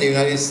 Britain and the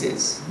United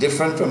States,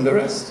 different from the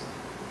rest.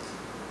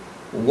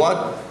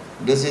 What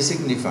does it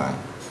signify?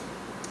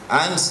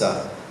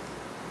 Answer,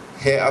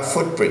 here are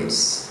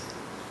footprints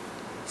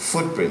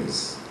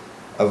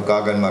of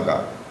Gog and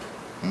Magog.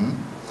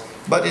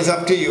 But it's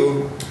up to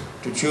you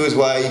to choose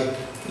why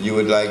you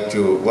would like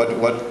to,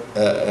 what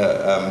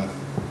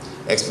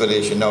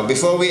explanation. Now,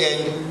 before we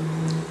end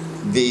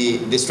the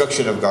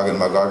destruction of Gog and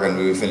Magog, and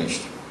we will finish.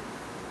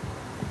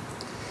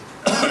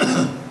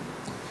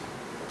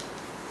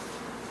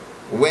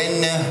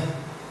 When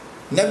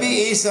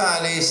Nabi Isa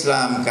alayhi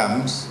salam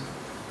comes,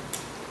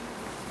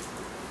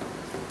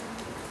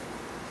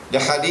 the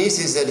hadith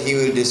is that he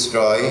will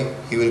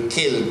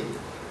kill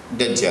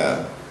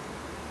Dajjal.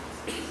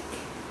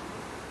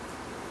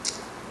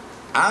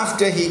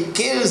 After he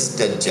kills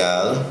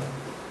Dajjal,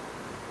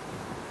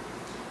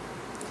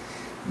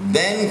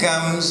 then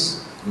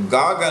comes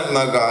Gog and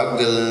Magog.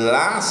 The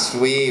last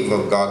wave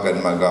of Gog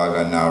and Magog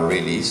are now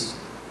released.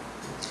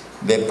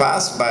 They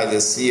pass by the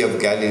Sea of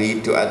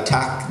Galilee to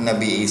attack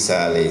Nabi Isa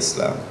alayhi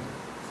salam.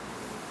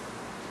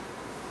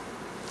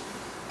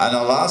 And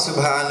Allah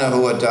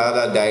subhanahu wa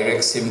ta'ala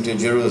directs him to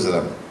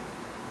Jerusalem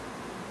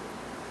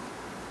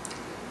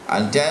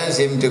and tells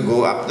him to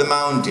go up the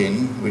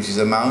mountain, which is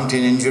a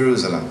mountain in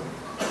Jerusalem.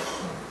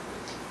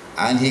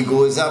 And he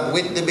goes up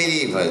with the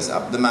believers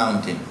up the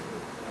mountain,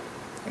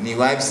 and he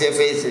wipes their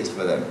faces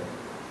for them.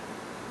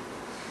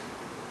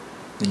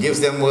 He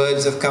gives them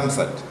words of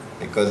comfort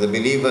because the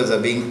believers are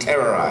being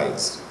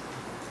terrorized.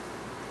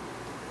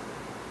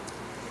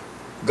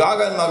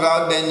 Gog and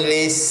Magog then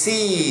lay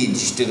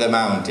siege to the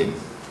mountain.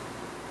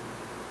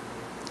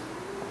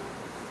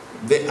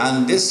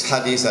 And this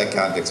hadith I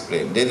can't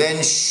explain. They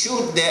then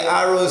shoot their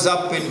arrows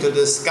up into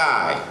the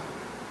sky,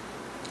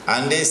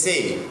 and they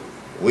say,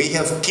 we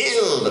have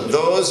killed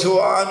those who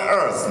are on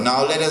earth,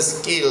 now let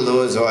us kill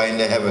those who are in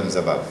the heavens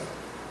above.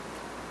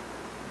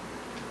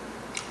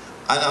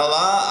 And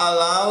Allah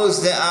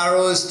allows the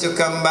arrows to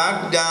come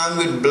back down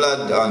with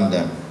blood on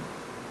them.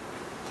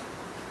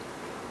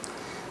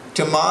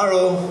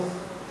 Tomorrow,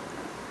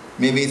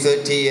 maybe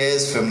 30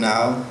 years from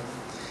now,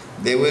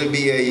 there will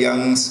be a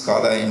young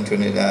scholar in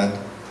Trinidad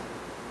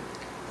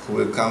who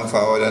will come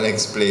forward and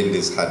explain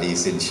this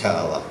hadith,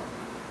 inshallah.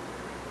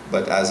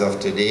 But as of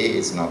today,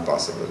 it's not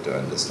possible to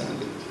understand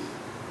it.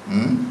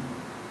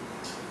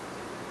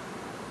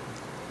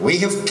 We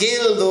have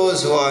killed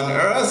those who are on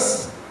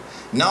earth.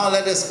 Now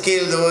let us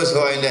kill those who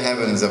are in the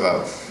heavens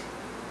above.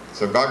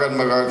 So Gog and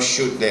Magog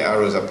shoot their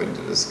arrows up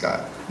into the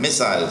sky.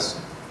 Missiles.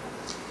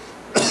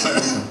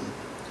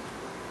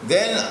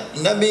 Then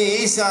Nabi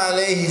Isa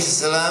alayhi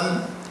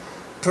salam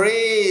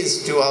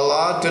prays to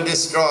Allah to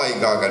destroy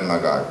Gog and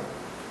Magog.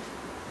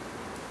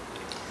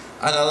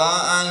 And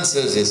Allah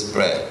answers his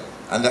prayer.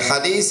 And the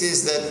hadith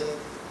is that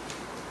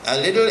a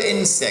little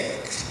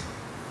insect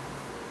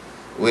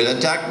will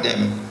attack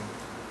them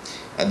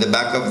at the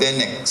back of their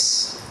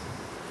necks,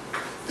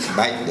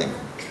 bite them,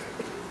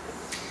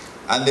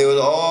 and they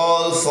will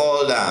all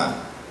fall down,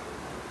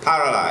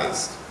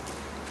 paralyzed.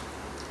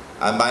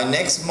 And by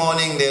next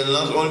morning they'll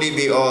not only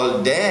be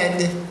all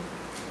dead,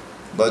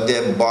 but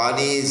their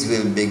bodies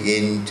will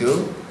begin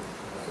to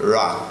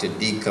rot, to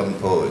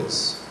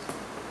decompose.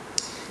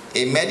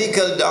 A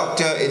medical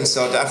doctor in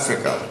South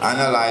Africa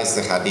analyzed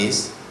the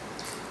hadith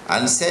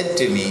and said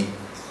to me,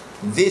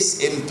 this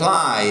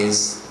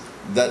implies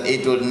that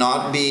it will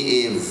not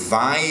be a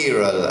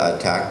viral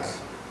attack,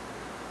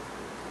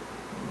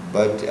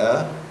 but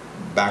a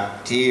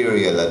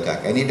bacterial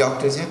attack. Any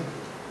doctors here?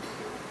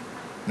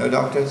 No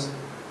doctors?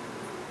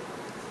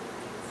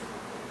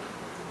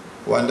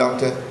 One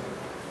doctor?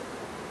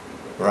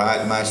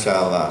 Right,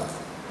 mashallah.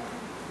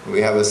 We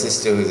have a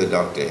sister who's a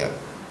doctor here.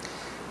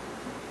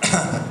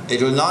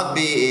 It will not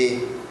be a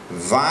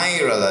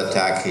viral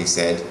attack, he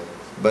said,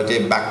 but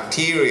a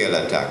bacterial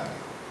attack.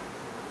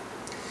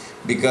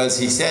 Because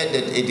he said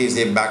that it is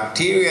a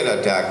bacterial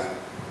attack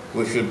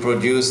which will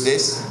produce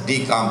this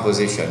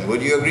decomposition.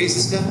 Would you agree,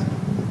 sister?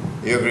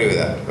 You agree with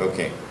that?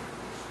 Okay.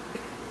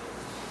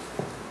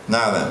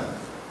 Now then,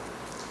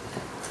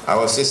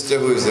 our sister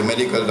who is a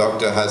medical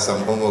doctor has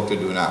some homework to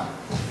do now.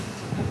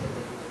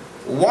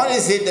 What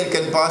is it that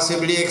can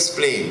possibly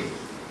explain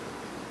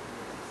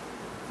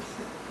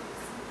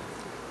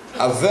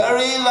a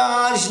very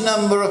large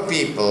number of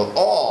people,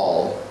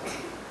 all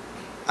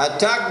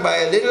attacked by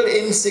a little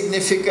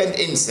insignificant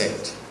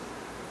insect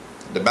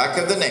at the back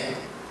of the neck,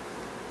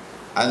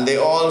 and they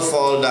all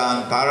fall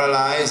down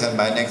paralyzed, and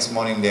by next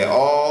morning they're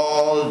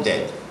all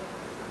dead?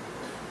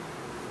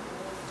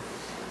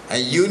 A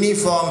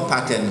uniform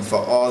pattern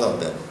for all of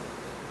them.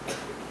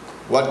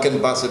 What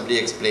can possibly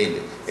explain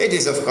it? It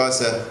is, of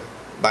course, a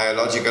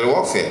biological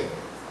warfare.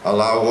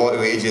 Allah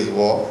wages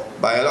war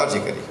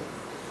biologically.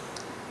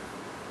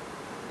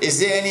 Is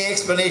there any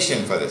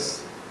explanation for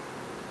this?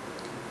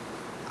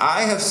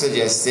 I have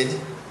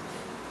suggested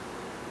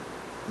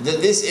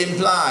that this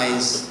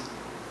implies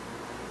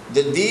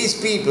that these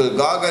people,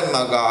 Gog and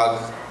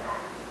Magog,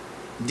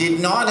 did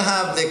not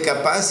have the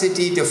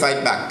capacity to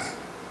fight back.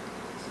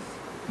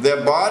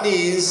 Their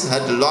bodies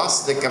had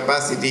lost the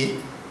capacity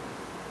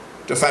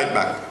to fight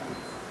back.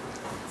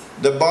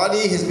 The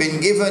body has been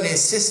given a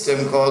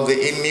system called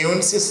the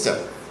immune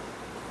system,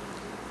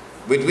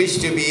 with which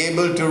to be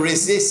able to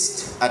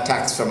resist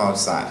attacks from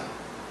outside.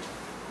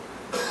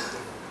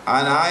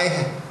 And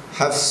I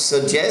have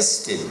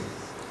suggested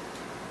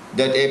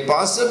that a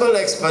possible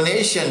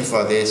explanation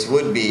for this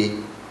would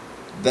be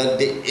that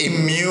the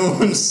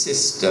immune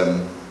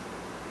system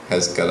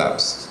has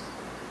collapsed.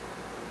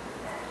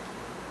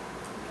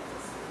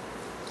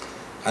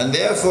 And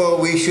therefore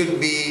we should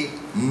be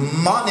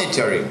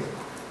monitoring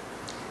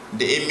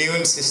the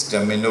immune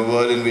system in the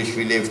world in which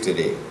we live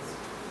today.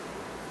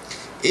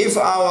 If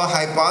our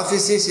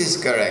hypothesis is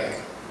correct,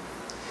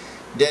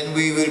 then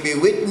we will be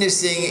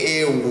witnessing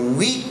a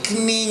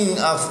weakening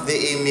of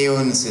the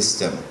immune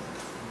system.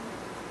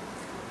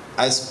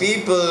 As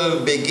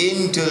people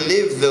begin to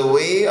live the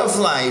way of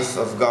life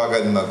of Gog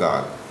and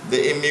Magog,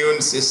 the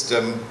immune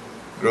system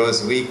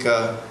grows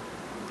weaker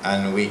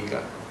and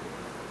weaker.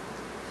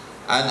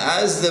 And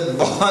as the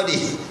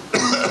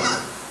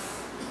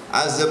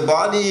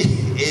body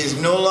is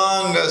no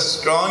longer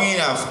strong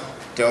enough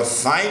to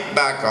fight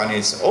back on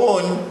its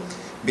own,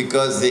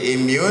 because the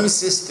immune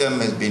system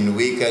has been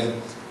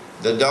weakened,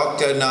 the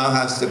doctor now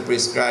has to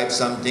prescribe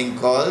something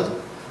called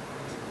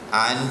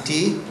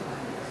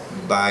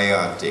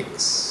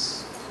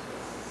antibiotics.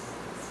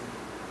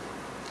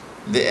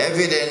 The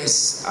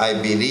evidence, I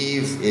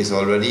believe, is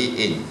already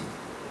in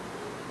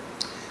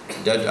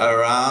that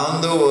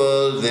around the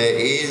world there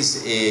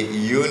is a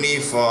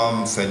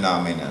uniform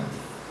phenomenon,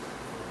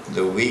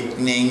 the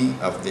weakening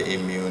of the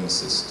immune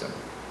system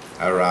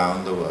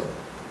around the world.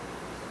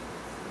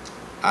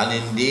 And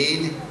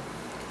indeed,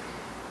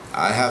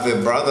 I have a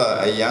brother,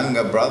 a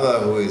younger brother,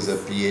 who is a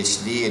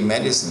PhD in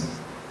medicine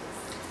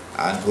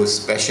and who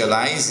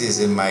specializes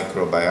in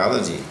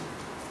microbiology,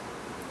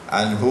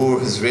 and who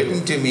has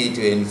written to me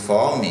to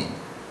inform me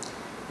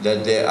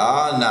that there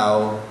are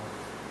now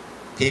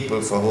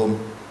people for whom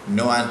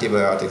no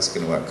antibiotics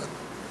can work.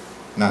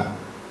 None.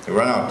 They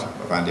run out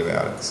of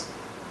antibiotics.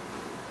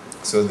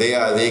 So they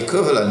are the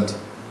equivalent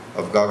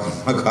of Gog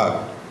and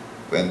Magog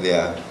when they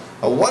are.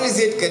 What is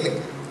it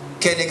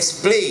can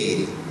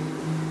explain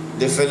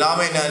the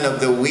phenomenon of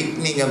the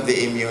weakening of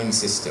the immune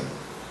system?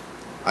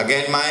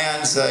 Again, my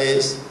answer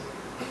is,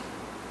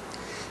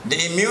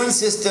 the immune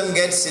system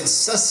gets its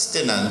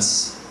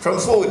sustenance from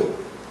food,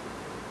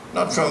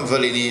 not from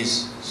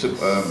Valini's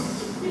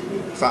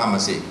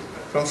pharmacy,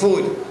 from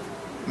food.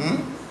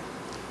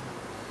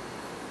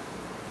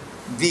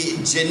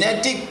 The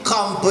genetic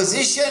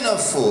composition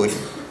of food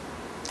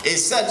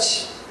is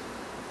such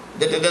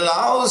that it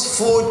allows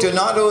food to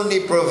not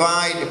only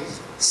provide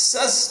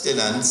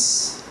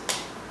sustenance,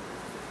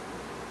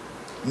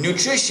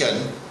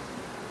 nutrition,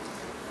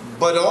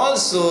 but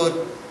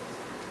also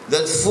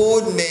that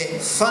food may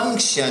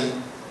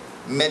function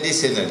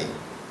medicinally.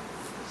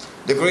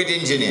 The great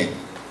engineer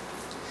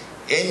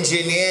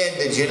engineered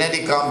the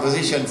genetic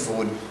composition of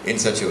food in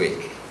such a way.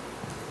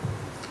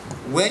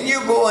 When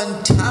you go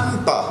and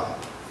tamper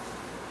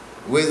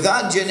with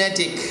that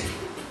genetic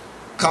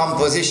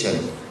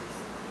composition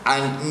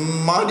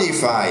and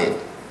modify it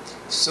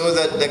so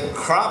that the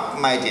crop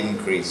might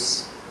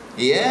increase,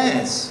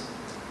 yes,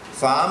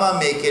 farmer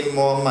making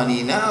more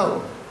money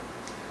now,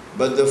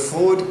 but the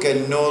food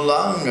can no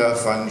longer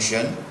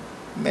function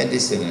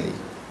medicinally.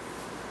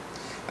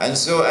 And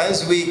so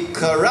as we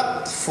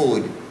corrupt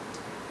food,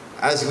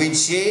 as we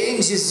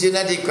change its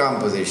genetic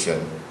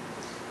composition,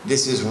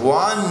 this is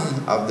one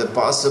of the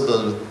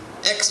possible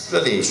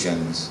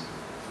explanations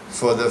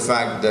for the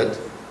fact that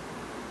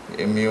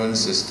the immune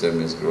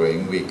system is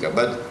growing weaker.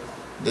 But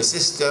the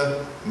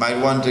sister might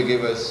want to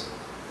give us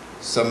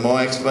some more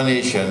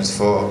explanations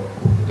for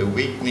the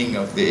weakening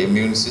of the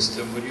immune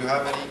system. Would you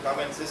have any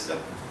comments, sister?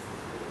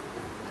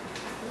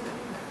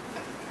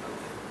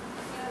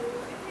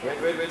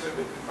 Wait.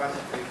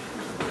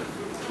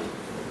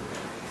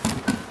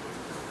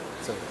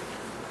 So.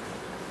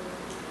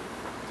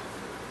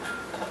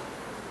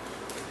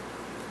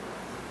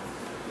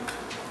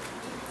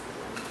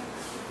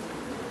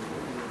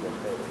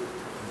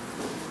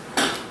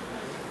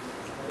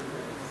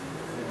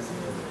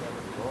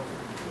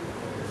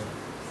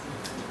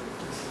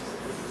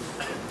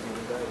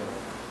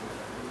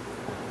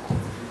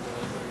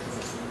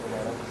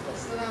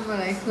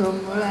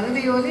 Well,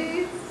 the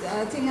only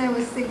thing I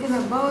was thinking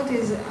about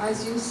is,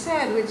 as you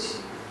said, which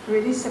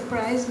really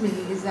surprised me,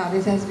 is that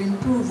it has been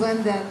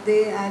proven that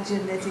they are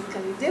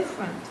genetically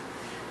different.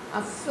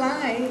 A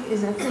fly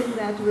is a thing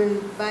that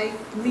will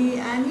bite me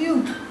and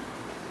you.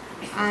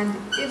 And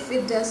if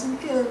it doesn't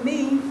kill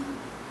me,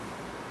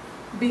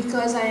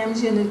 because I am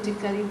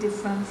genetically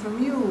different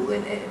from you,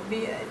 it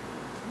be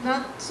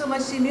not so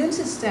much the immune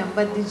system,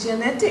 but the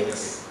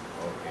genetics,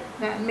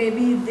 that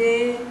maybe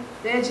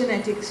their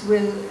genetics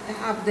will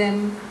have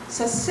them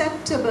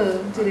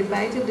susceptible to the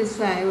bite of the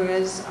fly,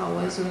 whereas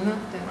ours will not.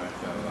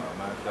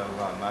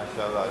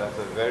 Mashallah. That's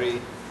a very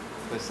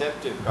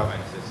perceptive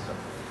comment, sister.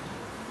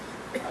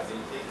 I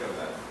didn't think of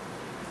that.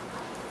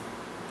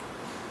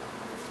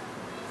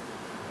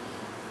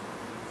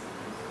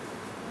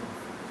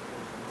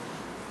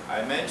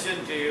 I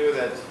mentioned to you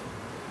that,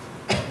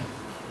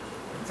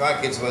 in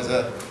fact, it was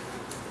a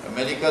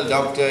medical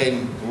doctor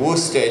in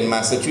Worcester in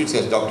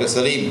Massachusetts, Dr.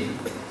 Salim,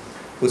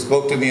 who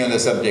spoke to me on the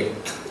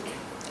subject.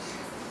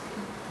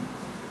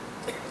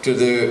 To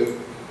the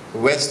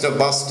west of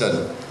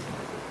Boston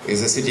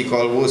is a city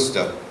called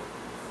Worcester,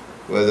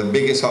 where the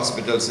biggest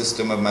hospital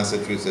system of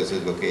Massachusetts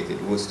is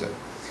located, Worcester.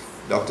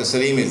 Dr.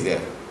 Salim is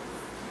there.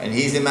 And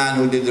he's the man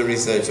who did the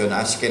research on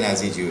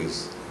Ashkenazi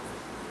Jews.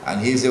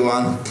 And he's the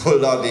one who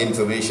pulled out the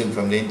information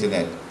from the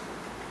internet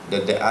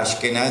that the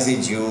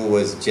Ashkenazi Jew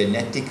was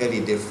genetically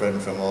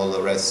different from all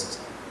the rest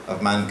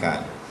of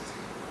mankind.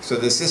 So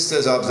the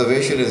sister's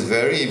observation is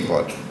very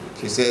important.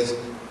 She says,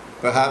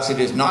 perhaps it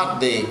is not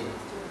the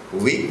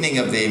weakening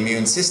of the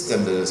immune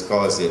system that has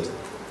caused it,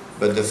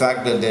 but the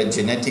fact that they're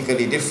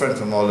genetically different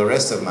from all the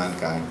rest of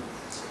mankind.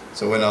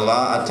 So when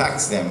Allah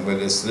attacks them with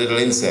this little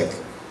insect,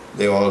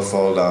 they all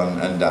fall down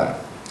and die.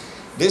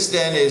 This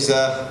then is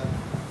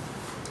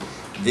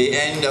the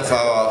end of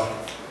our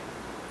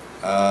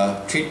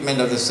treatment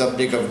of the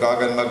subject of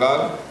Gog and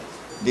Magog.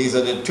 These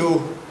are the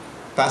two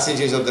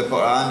passages of the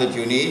Quran that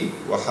you need.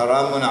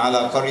 وَحَرَامٌ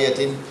عَلَى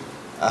قَرْيَةٍ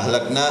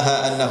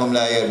أَهْلَكْنَاهَا أَنَّهُمْ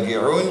لَا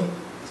يَرْجِعُونَ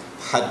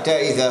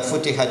حَتَّى إِذَا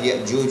فُتِحَتْ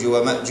يَأْجُوجُ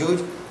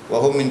وَمَأْجُوجُ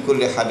وَهُمْ مِنْ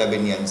كُلِّ حَدَبٍ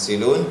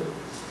يَنْسِلُونَ.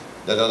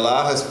 That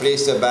Allah has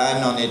placed a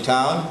ban on a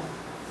town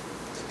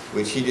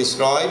which He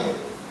destroyed,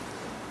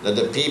 that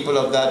the people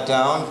of that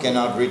town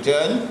cannot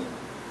return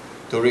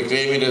to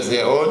reclaim it as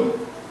their own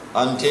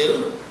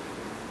until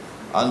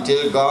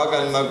Gog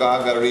and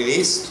Magog are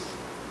released,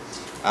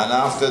 and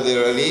after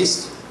they're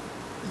released,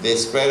 they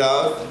spread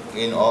out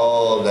in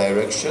all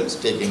directions,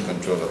 taking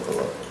control of the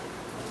world.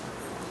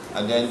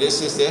 And then this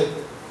is the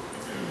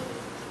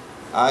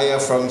ayah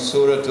from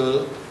Surah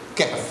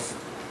Kahf.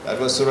 That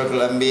was Surah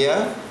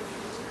Al-Anbiya.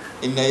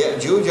 Inna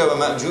ya'juja wa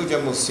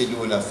ma'juja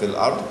mufsiduna fil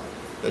ard.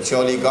 That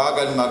surely Gog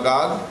and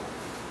Magog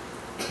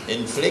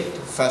inflict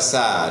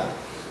fasad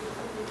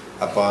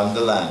upon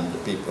the land, the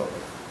people,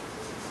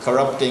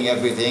 corrupting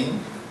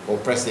everything,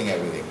 oppressing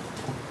everything.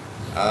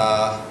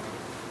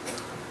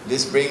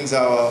 This brings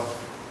our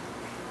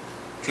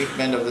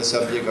treatment of the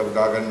subject of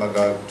Gog and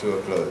Magog to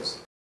a close.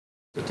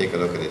 So take a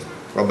look at it.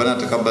 ربنا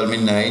تقبل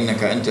منا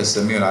إنك أنت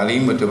السميع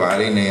العليم وتب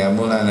علينا يا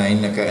مولانا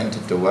إنك أنت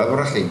التواب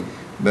الرحيم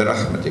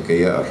برحمتك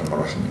يا أرحم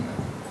الراحمين.